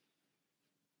soon.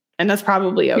 And that's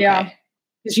probably okay.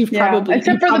 Because you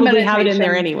probably have it in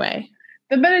there anyway.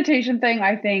 The meditation thing,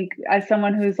 I think, as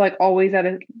someone who's like always at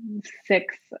a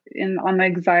 6 on the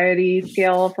anxiety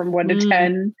scale from 1 to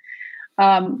 10,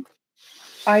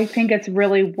 I think it's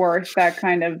really worth that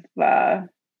kind of,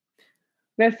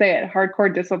 let's say it,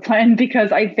 hardcore discipline,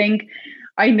 because I think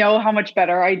I know how much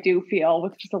better I do feel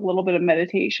with just a little bit of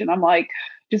meditation. I'm like,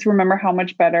 just remember how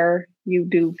much better you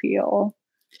do feel.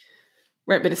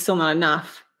 Right, but it's still not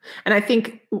enough. And I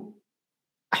think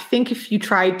if you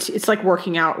try to, it's like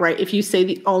working out, right? If you say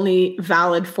the only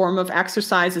valid form of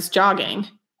exercise is jogging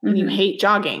and you hate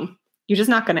jogging, you're just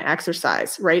not going to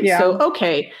exercise, right? Yeah. So,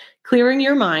 okay, clearing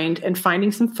your mind and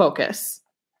finding some focus,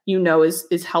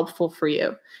 is helpful for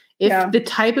you. If the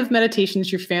type of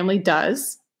meditations your family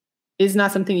does is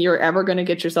not something you're ever going to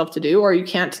get yourself to do, or you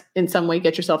can't in some way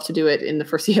get yourself to do it in the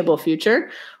foreseeable future,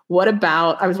 what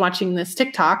about, I was watching this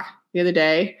TikTok the other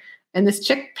day, and this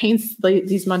chick paints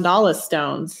these mandala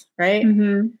stones, right?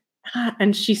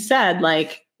 And she said,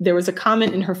 like, there was a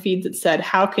comment in her feed that said,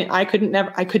 I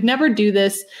could never do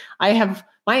this.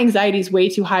 My anxiety is way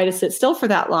too high to sit still for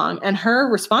that long. And her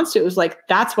response to it was like,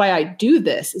 that's why I do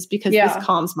this, is because this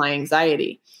calms my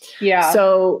anxiety. Yeah.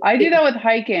 So I do that with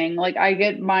hiking. Like I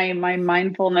get my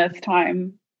mindfulness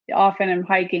time often in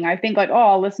hiking. I think like,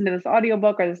 I'll listen to this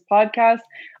audiobook or this podcast.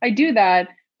 I do that.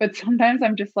 But sometimes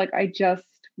I'm just like, I just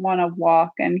want to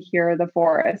walk and hear the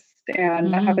forest.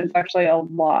 And that happens actually a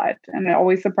lot. And it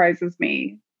always surprises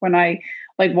me when I,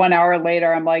 like 1 hour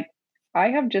later, I'm like, I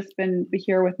have just been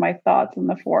here with my thoughts in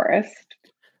the forest.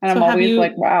 And I'm always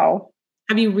like, wow.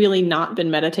 Have you really not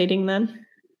been meditating then?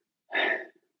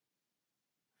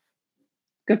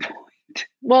 Good point.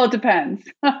 Well, it depends.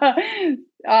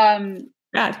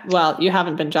 Well, you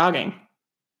haven't been jogging.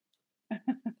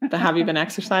 But have you been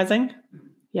exercising?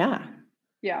 Yeah.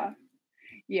 Yeah.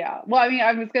 Well, I mean,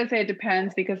 I was going to say it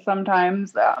depends, because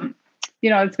sometimes,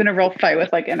 it's been a real fight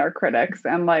with like inner critics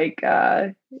and like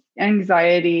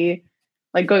anxiety,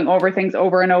 like going over things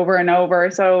over and over and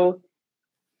over. So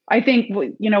I think,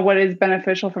 what is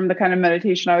beneficial from the kind of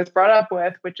meditation I was brought up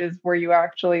with, which is where you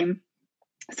actually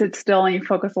sit still and you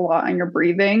focus a lot on your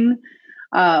breathing.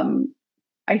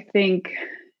 I think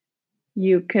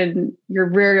you're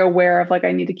very aware of like,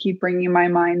 I need to keep bringing my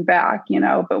mind back,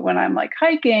 but when I'm like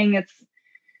hiking,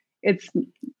 it's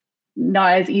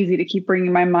not as easy to keep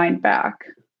bringing my mind back.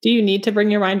 Do you need to bring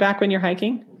your mind back when you're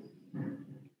hiking?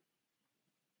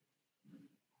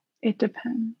 It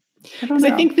depends.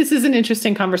 I think this is an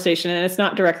interesting conversation, and it's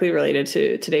not directly related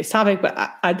to today's topic, but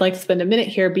I'd like to spend a minute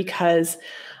here because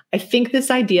I think this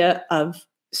idea of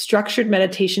structured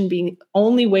meditation being the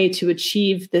only way to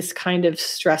achieve this kind of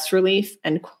stress relief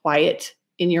and quiet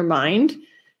in your mind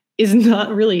is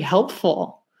not really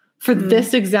helpful for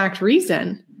this exact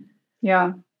reason.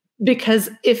 Yeah. Because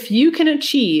if you can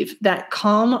achieve that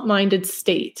calm-minded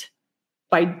state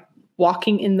by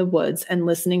walking in the woods and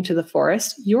listening to the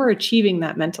forest, you're achieving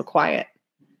that mental quiet.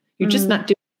 You're just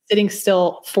not sitting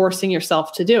still, forcing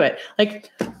yourself to do it.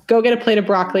 Like, go get a plate of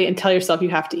broccoli and tell yourself you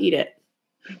have to eat it.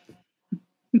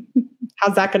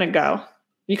 How's that going to go?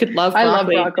 You could love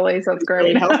broccoli. I love broccoli, so it's great.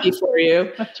 Really healthy for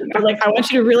you. But like, I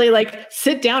want you to really like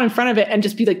sit down in front of it and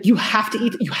just be like, you have to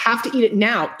eat it. You have to eat it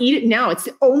now. Eat it now. It's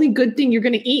the only good thing you're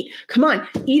going to eat. Come on,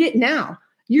 eat it now.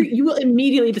 You will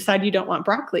immediately decide you don't want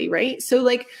broccoli, right? So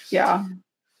like, yeah,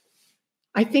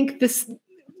 I think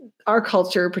our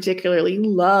culture particularly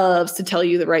loves to tell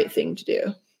you the right thing to do.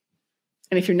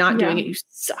 And if you're not doing it, you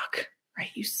suck, right?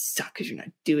 You suck because you're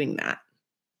not doing that.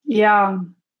 Yeah.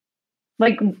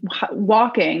 Like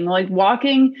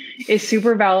walking is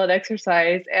super valid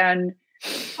exercise. And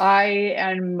I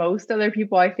and most other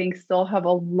people, I think, still have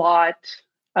a lot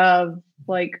of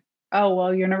like, oh,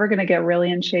 well, you're never going to get really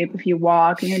in shape if you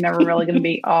walk, and you're never really going to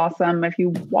be awesome if you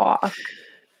walk.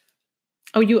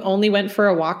 Oh, you only went for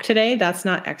a walk today? That's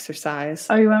not exercise.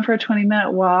 Oh, you went for a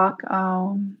 20-minute walk.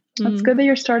 Oh, that's good that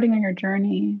you're starting on your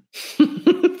journey.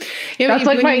 That's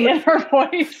like my inner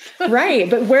voice. Right.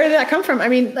 But where did that come from? I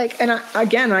mean, like, and I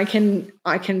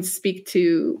can speak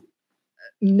to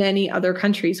many other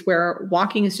countries where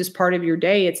walking is just part of your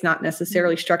day. It's not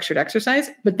necessarily structured exercise,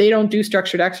 but they don't do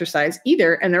structured exercise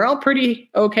either. And they're all pretty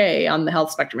okay on the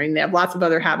health spectrum. I mean, they have lots of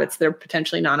other habits that are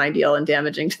potentially non-ideal and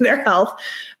damaging to their health,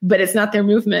 but it's not their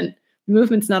movement.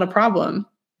 Movement's not a problem.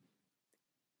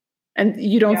 And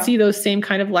you don't see those same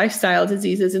kind of lifestyle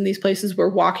diseases in these places where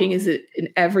walking is an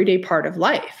everyday part of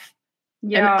life.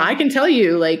 Yeah. And I can tell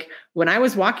you, like, when I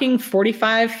was walking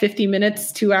 45, 50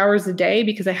 minutes, 2 hours a day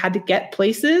because I had to get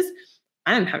places,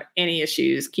 I didn't have any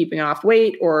issues keeping off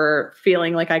weight or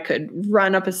feeling like I could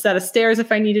run up a set of stairs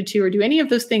if I needed to or do any of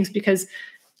those things because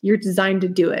you're designed to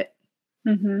do it.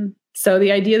 Mm-hmm. So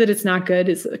the idea that it's not good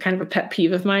is kind of a pet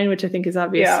peeve of mine, which I think is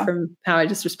obvious from how I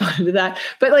just responded to that.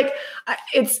 But like,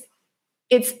 it's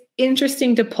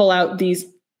interesting to pull out these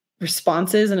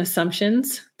responses and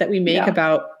assumptions that we make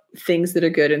about things that are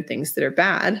good and things that are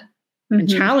bad and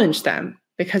challenge them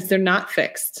because they're not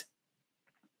fixed.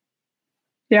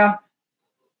 Yeah.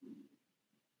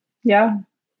 Yeah.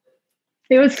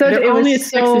 They're only as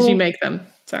fixed as you make them.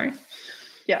 Sorry.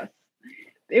 Yes.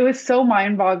 It was so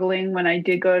mind-boggling when I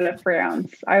did go to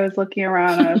France. I was looking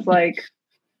around and I was like,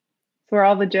 where are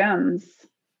all the gyms?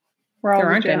 Where all there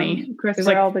the aren't gyms? any. Chris, There's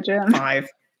where like all the gyms? 5.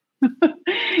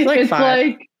 It's five.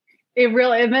 like it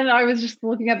really, and then I was just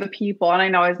looking at the people, and I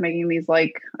know I was making these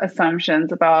like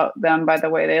assumptions about them by the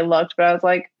way they looked, but I was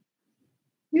like,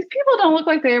 these people don't look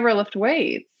like they ever lift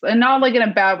weights, and not like in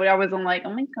a bad way. I wasn't like,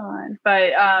 oh my God, but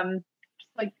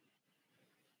just like,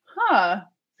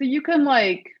 so you can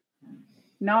like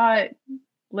not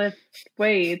lift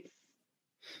weights,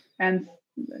 and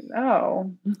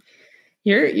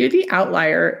You're the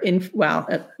outlier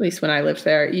at least when I lived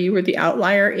there, you were the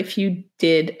outlier if you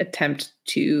did attempt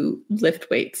to lift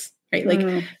weights, right?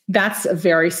 Like that's a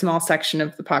very small section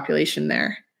of the population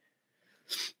there.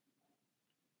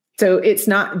 So it's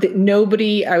not that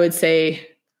nobody, I would say,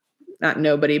 not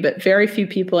nobody, but very few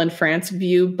people in France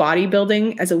view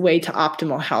bodybuilding as a way to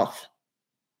optimal health.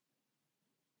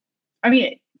 I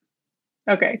mean,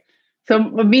 okay. So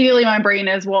immediately my brain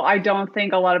is, well, I don't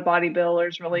think a lot of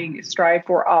bodybuilders really strive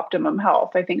for optimum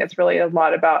health. I think it's really a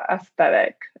lot about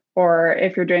aesthetic, or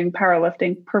if you're doing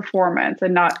powerlifting, performance,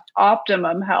 and not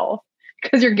optimum health,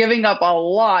 because you're giving up a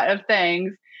lot of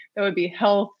things that would be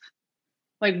health,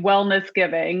 like wellness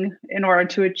giving, in order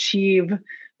to achieve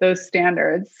those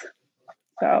standards.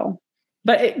 So,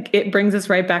 but it brings us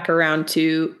right back around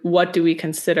to, what do we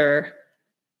consider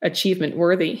achievement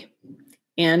worthy?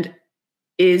 And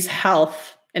is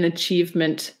health an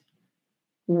achievement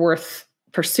worth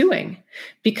pursuing?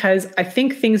 Because I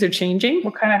think things are changing.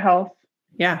 What kind of health?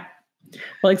 Yeah.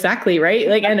 Well, exactly. Right.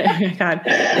 Like, and oh my God,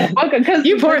 okay,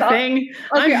 you poor thing.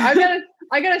 Okay.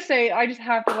 I gotta say, I just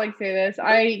have to like say this.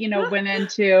 I, went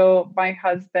into my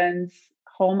husband's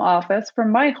home office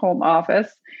from my home office,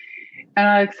 and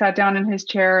I sat down in his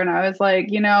chair and I was like,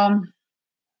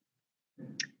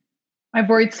 I've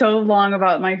worried so long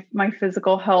about my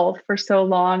physical health for so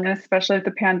long, and especially with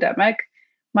the pandemic.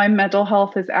 My mental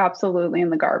health is absolutely in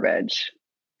the garbage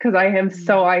because I am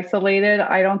so isolated.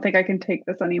 I don't think I can take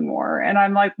this anymore. And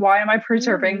I'm like, why am I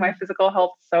preserving my physical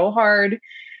health so hard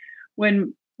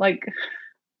when, like,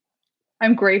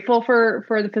 I'm grateful for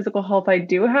the physical health I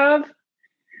do have,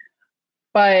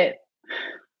 but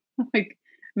like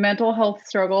mental health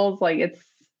struggles, like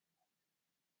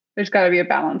there's got to be a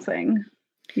balancing,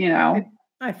 you know.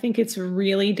 I think it's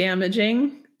really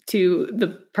damaging to the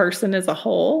person as a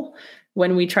whole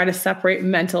when we try to separate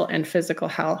mental and physical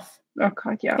health. Oh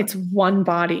God, yeah. It's one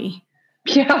body.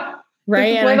 Yeah.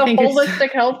 Right. And I think the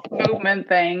holistic health movement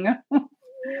thing.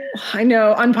 I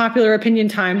know, unpopular opinion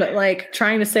time, but like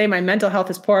trying to say my mental health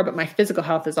is poor, but my physical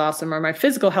health is awesome, or my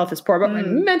physical health is poor, but my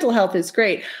mental health is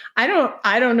great. I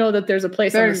don't know that there's a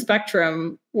place on the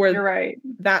spectrum where you're right.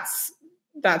 That's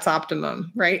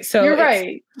optimum, right? So you're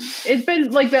right. It's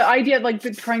been like the idea of like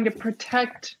trying to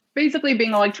protect, basically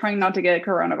being like trying not to get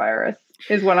coronavirus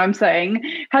is what I'm saying,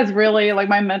 has really like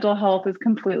my mental health is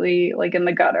completely like in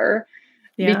the gutter.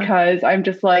 Yeah. Because I'm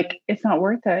just like, it's not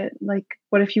worth it. Like,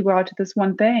 what if you go out to this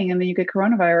one thing and then you get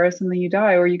coronavirus and then you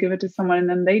die, or you give it to someone and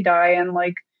then they die, and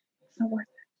like, it's not worth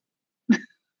it.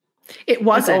 It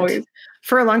wasn't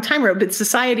for a long time, but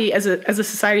society as a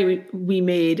society, we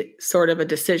made sort of a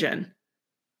decision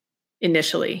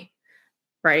initially,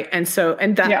 right? And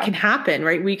that can happen,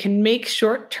 right? We can make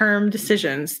short-term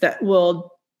decisions that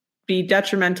will be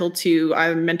detrimental to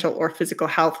either mental or physical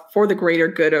health for the greater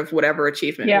good of whatever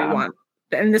achievement we want.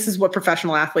 And this is what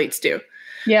professional athletes do.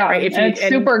 Yeah. Right? It's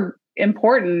super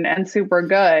important and super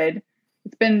good.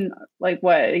 It's been like,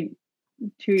 what,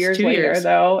 2 years later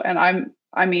though. And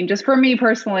I mean, just for me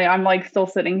personally, I'm like still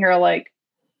sitting here like,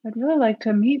 I'd really like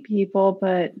to meet people,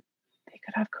 but they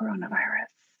could have coronavirus.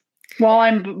 While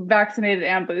I'm vaccinated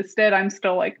and boosted, I'm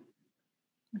still like.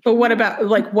 But what about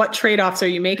like what trade-offs are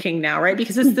you making now, right?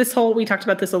 Because it's this whole, we talked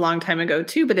about this a long time ago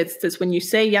too, but it's this, when you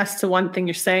say yes to one thing,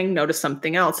 you're saying no to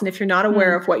something else. And if you're not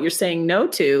aware of what you're saying no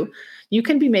to, you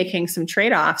can be making some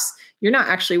trade-offs you're not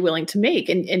actually willing to make.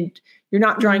 And you're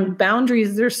not drawing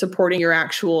boundaries that are supporting your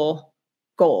actual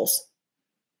goals.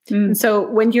 And so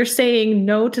when you're saying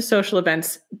no to social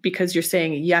events because you're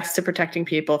saying yes to protecting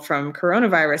people from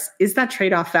coronavirus, is that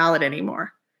trade-off valid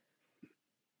anymore?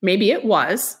 Maybe it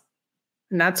was.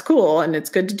 And that's cool. And it's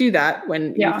good to do that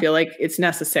when you feel like it's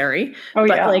necessary. But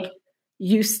like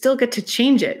you still get to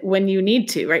change it when you need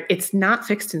to, right? It's not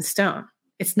fixed in stone.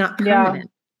 It's not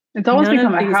permanent. It's almost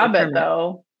become a habit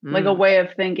though, like a way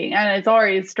of thinking. And it's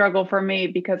already a struggle for me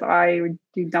because I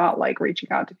do not like reaching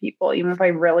out to people, even if I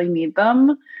really need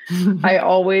them. I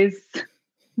always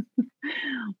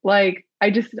I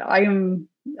am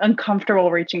uncomfortable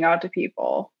reaching out to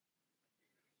people.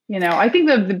 You know, I think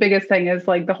the biggest thing is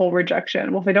like the whole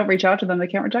rejection. Well, if I don't reach out to them, they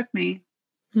can't reject me.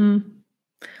 I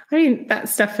mean,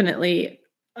 that's definitely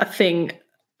a thing.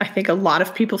 I think a lot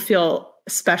of people feel,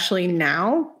 especially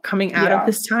now coming out of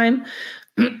this time.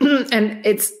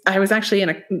 And I was actually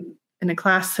in a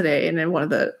class today and in one of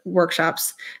the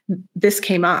workshops, this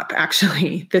came up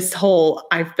actually, this whole,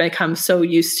 I've become so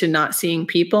used to not seeing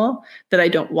people that I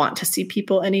don't want to see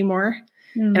people anymore.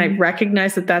 And I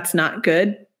recognize that that's not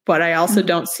good. But I also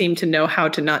don't seem to know how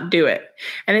to not do it.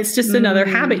 And it's just another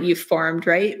habit you've formed,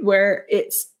 right? Where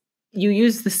you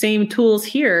use the same tools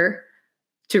here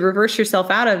to reverse yourself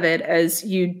out of it as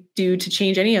you do to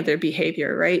change any other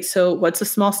behavior, right? So what's a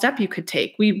small step you could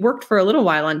take? We worked for a little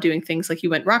while on doing things like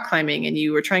you went rock climbing and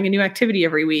you were trying a new activity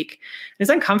every week. It's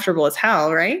uncomfortable as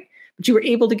hell, right? But you were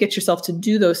able to get yourself to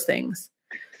do those things.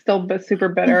 Still super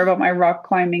bitter about my rock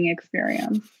climbing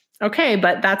experience. Okay,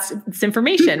 but it's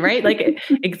information, right? Like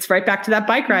it's right back to that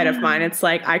bike ride of mine. It's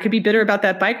like, I could be bitter about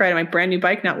that bike ride and my brand new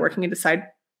bike not working and decide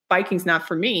biking's not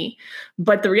for me.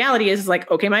 But the reality is like,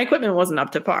 okay, my equipment wasn't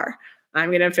up to par. I'm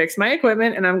going to fix my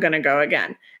equipment and I'm going to go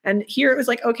again. And here it was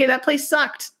like, okay, that place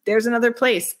sucked. There's another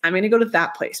place. I'm going to go to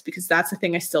that place because that's the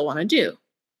thing I still want to do.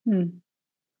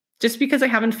 Just because I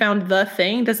haven't found the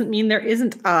thing doesn't mean there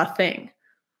isn't a thing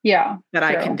that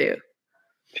I can do.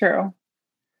 True.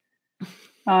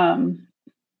 So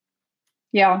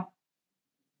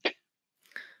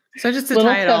just to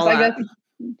tie it all up, I guess,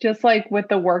 just like with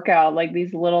the workout, like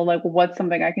these little, like what's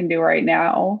something I can do right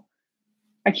now?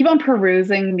 I keep on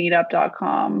perusing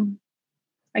meetup.com.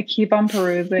 I keep on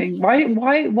perusing.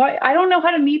 Why? I don't know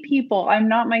how to meet people. I'm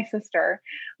not my sister.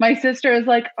 My sister is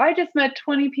like, I just met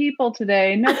 20 people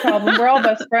today. No problem. We're all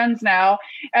best friends now.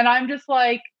 And I'm just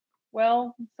like,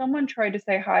 well, someone tried to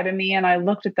say hi to me and I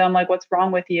looked at them like, what's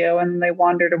wrong with you? And they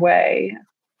wandered away.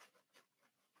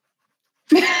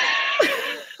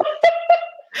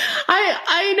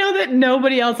 I know that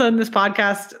nobody else on this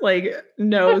podcast like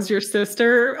knows your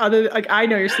sister. I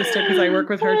know your sister because I work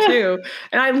with her too.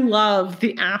 And I love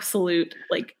the absolute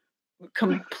like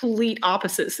complete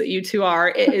opposites that you two are,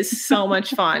 it is so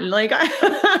much fun. Like,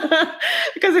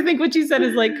 because I think what you said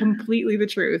is like completely the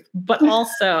truth, but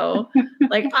also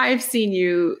like I've seen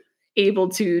you able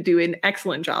to do an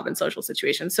excellent job in social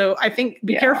situations. So I think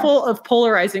be careful of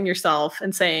polarizing yourself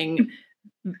and saying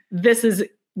this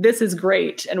is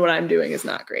great and what I'm doing is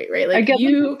not great, right? Like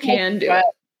you can do it.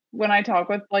 When I talk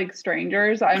with like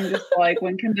strangers, I'm just like,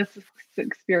 when can this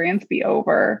experience be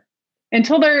over?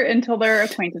 Until they're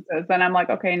acquaintances, then I'm like,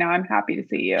 okay, now I'm happy to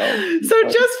see you. So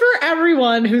just for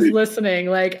everyone who's listening,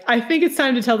 like, I think it's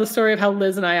time to tell the story of how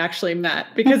Liz and I actually met,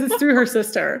 because it's through her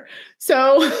sister.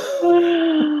 So,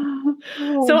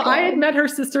 I had met her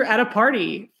sister at a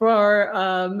party for,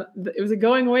 it was a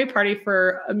going away party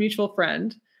for a mutual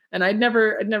friend. And I'd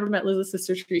never met Liz's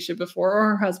sister Trisha before,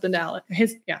 or her husband, Alan.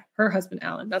 Her husband,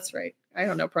 Alan. That's right. I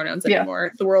don't know pronouns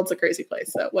anymore. The world's a crazy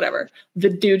place. So whatever. The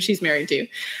dude she's married to.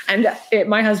 And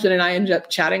my husband and I ended up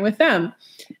chatting with them.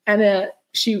 And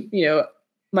she,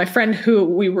 my friend who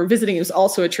we were visiting was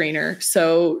also a trainer.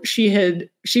 So she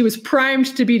was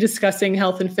primed to be discussing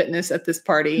health and fitness at this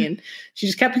party. And she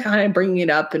just kept kind of bringing it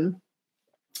up. And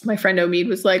my friend Omid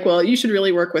was like, well, you should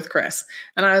really work with Chris.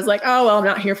 And I was like, oh, well, I'm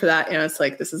not here for that. It's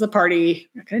like, this is a party.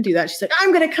 I'm not going to do that. She's like,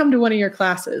 I'm going to come to one of your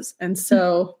classes. And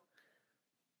so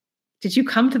did you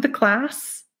come to the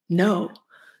class? No,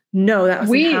 that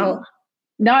was how.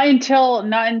 Not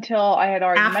until I had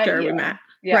already after met you. We met.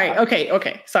 Yeah. Right.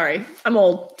 Okay. Sorry. I'm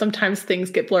old. Sometimes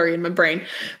things get blurry in my brain,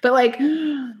 but like,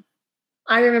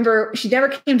 I remember she never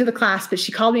came to the class, but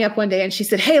she called me up one day and she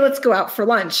said, hey, let's go out for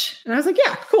lunch. And I was like,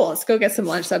 yeah, cool. Let's go get some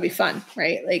lunch. That'd be fun.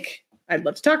 Right. Like, I'd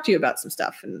love to talk to you about some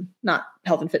stuff, and not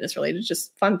health and fitness related,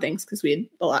 just fun things, because we had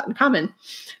a lot in common.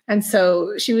 And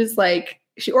so she was like,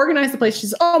 she organized the place. She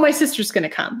says, oh, my sister's going to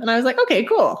come. And I was like, okay,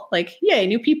 cool. Like, yay,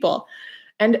 new people.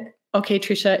 And okay,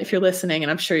 Trisha, if you're listening,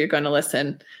 and I'm sure you're going to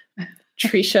listen,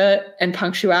 Trisha and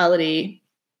Punctuality,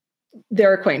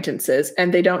 they're acquaintances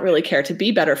and they don't really care to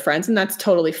be better friends, and that's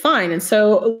totally fine. And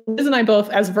so Liz and I both,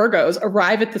 as Virgos,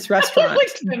 arrive at this restaurant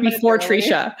before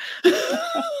Trisha.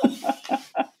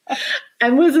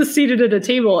 And Liz is seated at a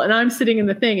table and I'm sitting in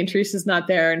the thing, and Trisha's not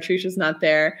there and Trisha's not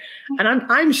there. And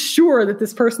I'm sure that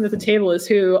this person at the table is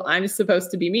who I'm supposed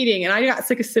to be meeting. And I got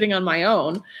sick of sitting on my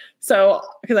own. So,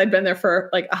 because I'd been there for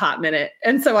like a hot minute.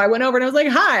 And so I went over and I was like,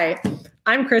 hi,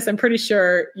 I'm Chris. I'm pretty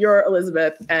sure you're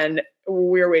Elizabeth and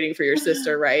we're waiting for your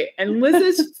sister, right? And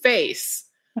Liz's face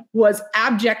was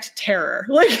abject terror.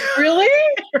 Like, really?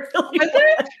 Was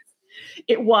it?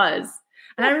 It was.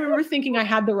 And I remember thinking I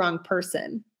had the wrong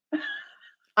person.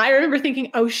 I remember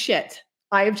thinking, oh shit,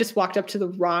 I have just walked up to the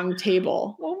wrong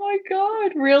table. Oh my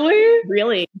God, really?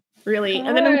 Really. God.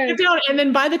 And then we sat down, and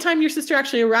then by the time your sister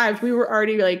actually arrived, we were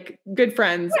already like good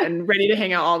friends and ready to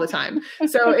hang out all the time.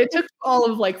 So it took all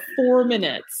of like 4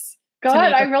 minutes.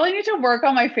 God, I really need to work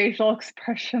on my facial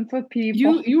expressions with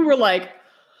people. You were like,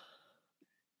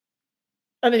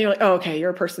 and then you're like, oh, okay, you're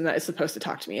a person that is supposed to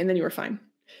talk to me. And then you were fine.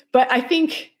 But I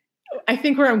think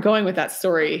where I'm going with that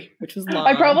story, which was long.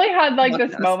 I probably had like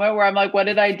this moment where I'm like, what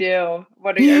did I do?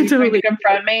 Are you going to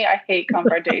confront me? I hate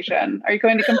confrontation. Are you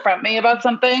going to confront me about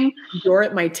something? You're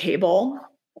at my table.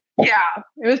 Yeah.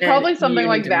 It was probably something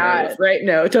like that. Move, right?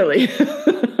 No, totally.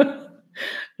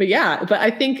 But yeah, but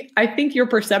I think your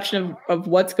perception of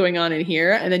what's going on in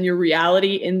here and then your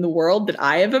reality in the world that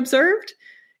I have observed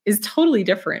is totally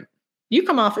different. You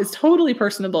come off as totally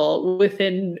personable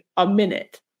within a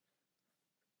minute,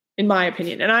 in my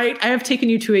opinion. And I have taken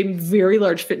you to a very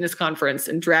large fitness conference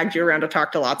and dragged you around to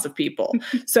talk to lots of people.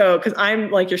 So, because I'm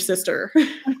like your sister.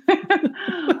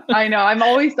 I know.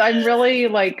 I'm really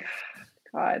like,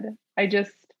 God,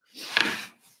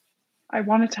 I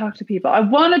want to talk to people. I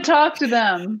want to talk to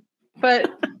them,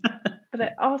 but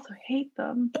I also hate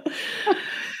them.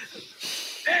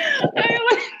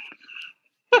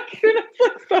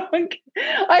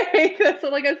 I hate this. So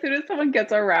like, as soon as someone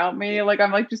gets around me, like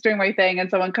I'm like just doing my thing, and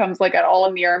someone comes like at all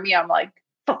near me, I'm like,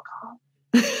 fuck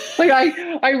off. Like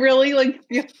I really like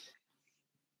feel.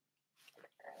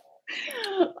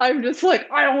 I'm just like,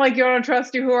 I don't like you. I don't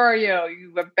trust you. Who are you?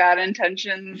 You have bad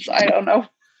intentions. I don't know.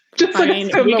 Just like,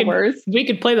 we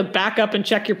could play the backup and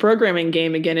check your programming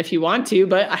game again if you want to,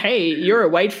 but hey, you're a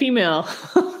white female.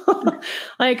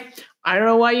 Like, I don't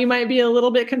know why you might be a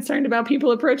little bit concerned about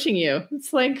people approaching you.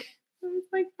 It's like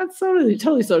that's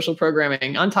totally social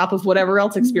programming on top of whatever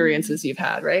else experiences you've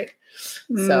had, right?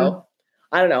 So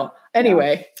I don't know.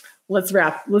 Anyway, let's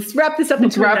wrap this up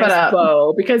into a nice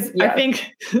bow, because I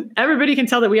think everybody can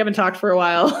tell that we haven't talked for a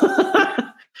while.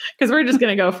 Because we're just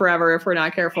going to go forever if we're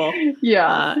not careful.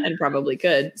 Yeah. And probably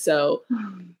could. So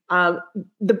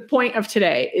the point of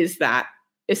today is that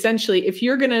essentially, if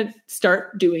you're going to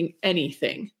start doing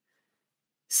anything,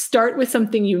 start with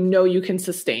something you know you can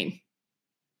sustain.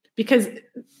 Because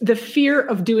the fear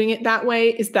of doing it that way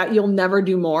is that you'll never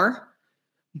do more.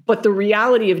 But the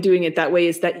reality of doing it that way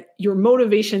is that your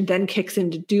motivation then kicks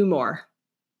in to do more.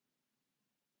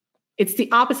 It's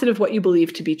the opposite of what you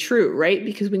believe to be true, right?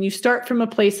 Because when you start from a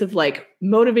place of like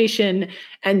motivation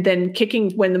and then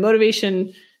when the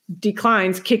motivation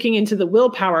declines, kicking into the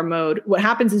willpower mode, what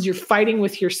happens is you're fighting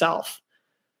with yourself.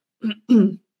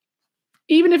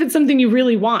 Even if it's something you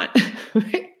really want,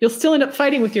 right? You'll still end up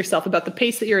fighting with yourself about the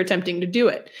pace that you're attempting to do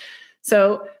it.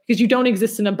 So, because you don't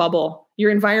exist in a bubble,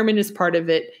 your environment is part of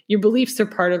it. Your beliefs are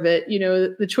part of it. You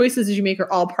know, the choices that you make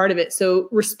are all part of it. So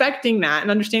respecting that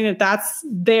and understanding that that's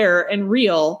there and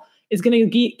real is going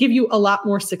to give you a lot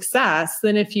more success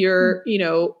than if you're, you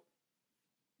know,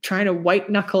 trying to white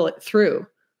knuckle it through.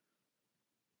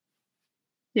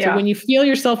 Yeah. So when you feel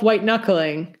yourself white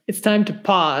knuckling, it's time to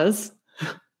pause,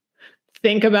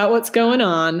 think about what's going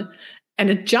on, and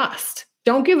adjust.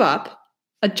 Don't give up.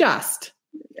 Adjust.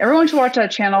 Everyone should watch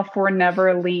that channel For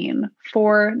Never Lean.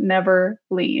 For Never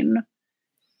Lean.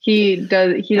 He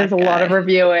does a lot of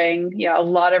reviewing. Yeah,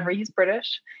 he's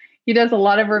British. He does a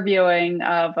lot of reviewing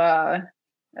of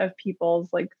people's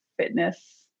like fitness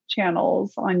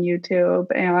channels on YouTube.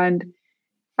 And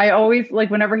I always like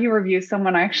whenever he reviews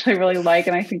someone I actually really like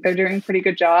and I think they're doing a pretty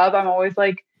good job, I'm always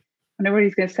like, I wonder what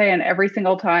he's gonna say. And every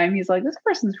single time he's like, this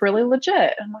person's really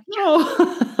legit. I'm like,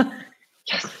 oh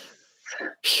yes.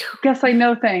 Yes, I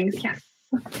know things. Yes.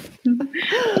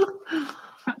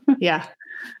 Yeah.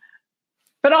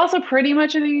 But also pretty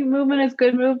much any movement is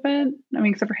good movement. I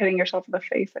mean, except for hitting yourself in the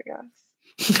face, I guess.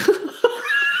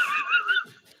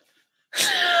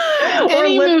 Or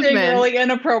any lifting movement really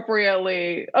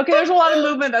inappropriately. Okay, there's a lot of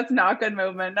movement that's not good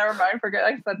movement. Never mind, forget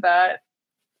I said that.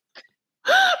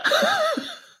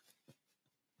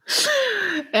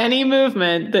 Any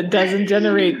movement that doesn't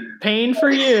generate pain for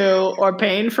you or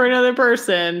pain for another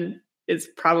person is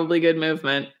probably good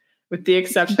movement, with the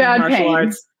exception of martial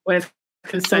arts when it's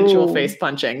consensual face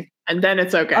punching. And then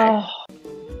it's okay. Oh.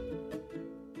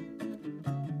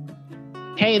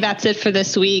 Hey, that's it for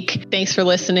this week. Thanks for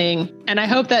listening. And I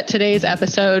hope that today's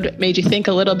episode made you think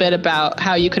a little bit about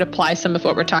how you could apply some of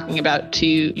what we're talking about to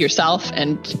yourself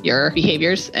and your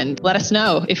behaviors. And let us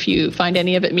know if you find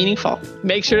any of it meaningful.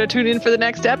 Make sure to tune in for the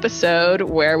next episode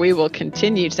where we will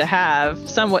continue to have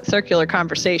somewhat circular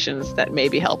conversations that may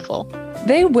be helpful.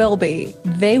 They will be.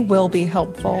 They will be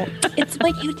helpful. It's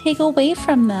what you take away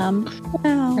from them.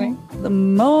 Wow. Right. The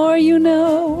more you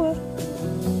know.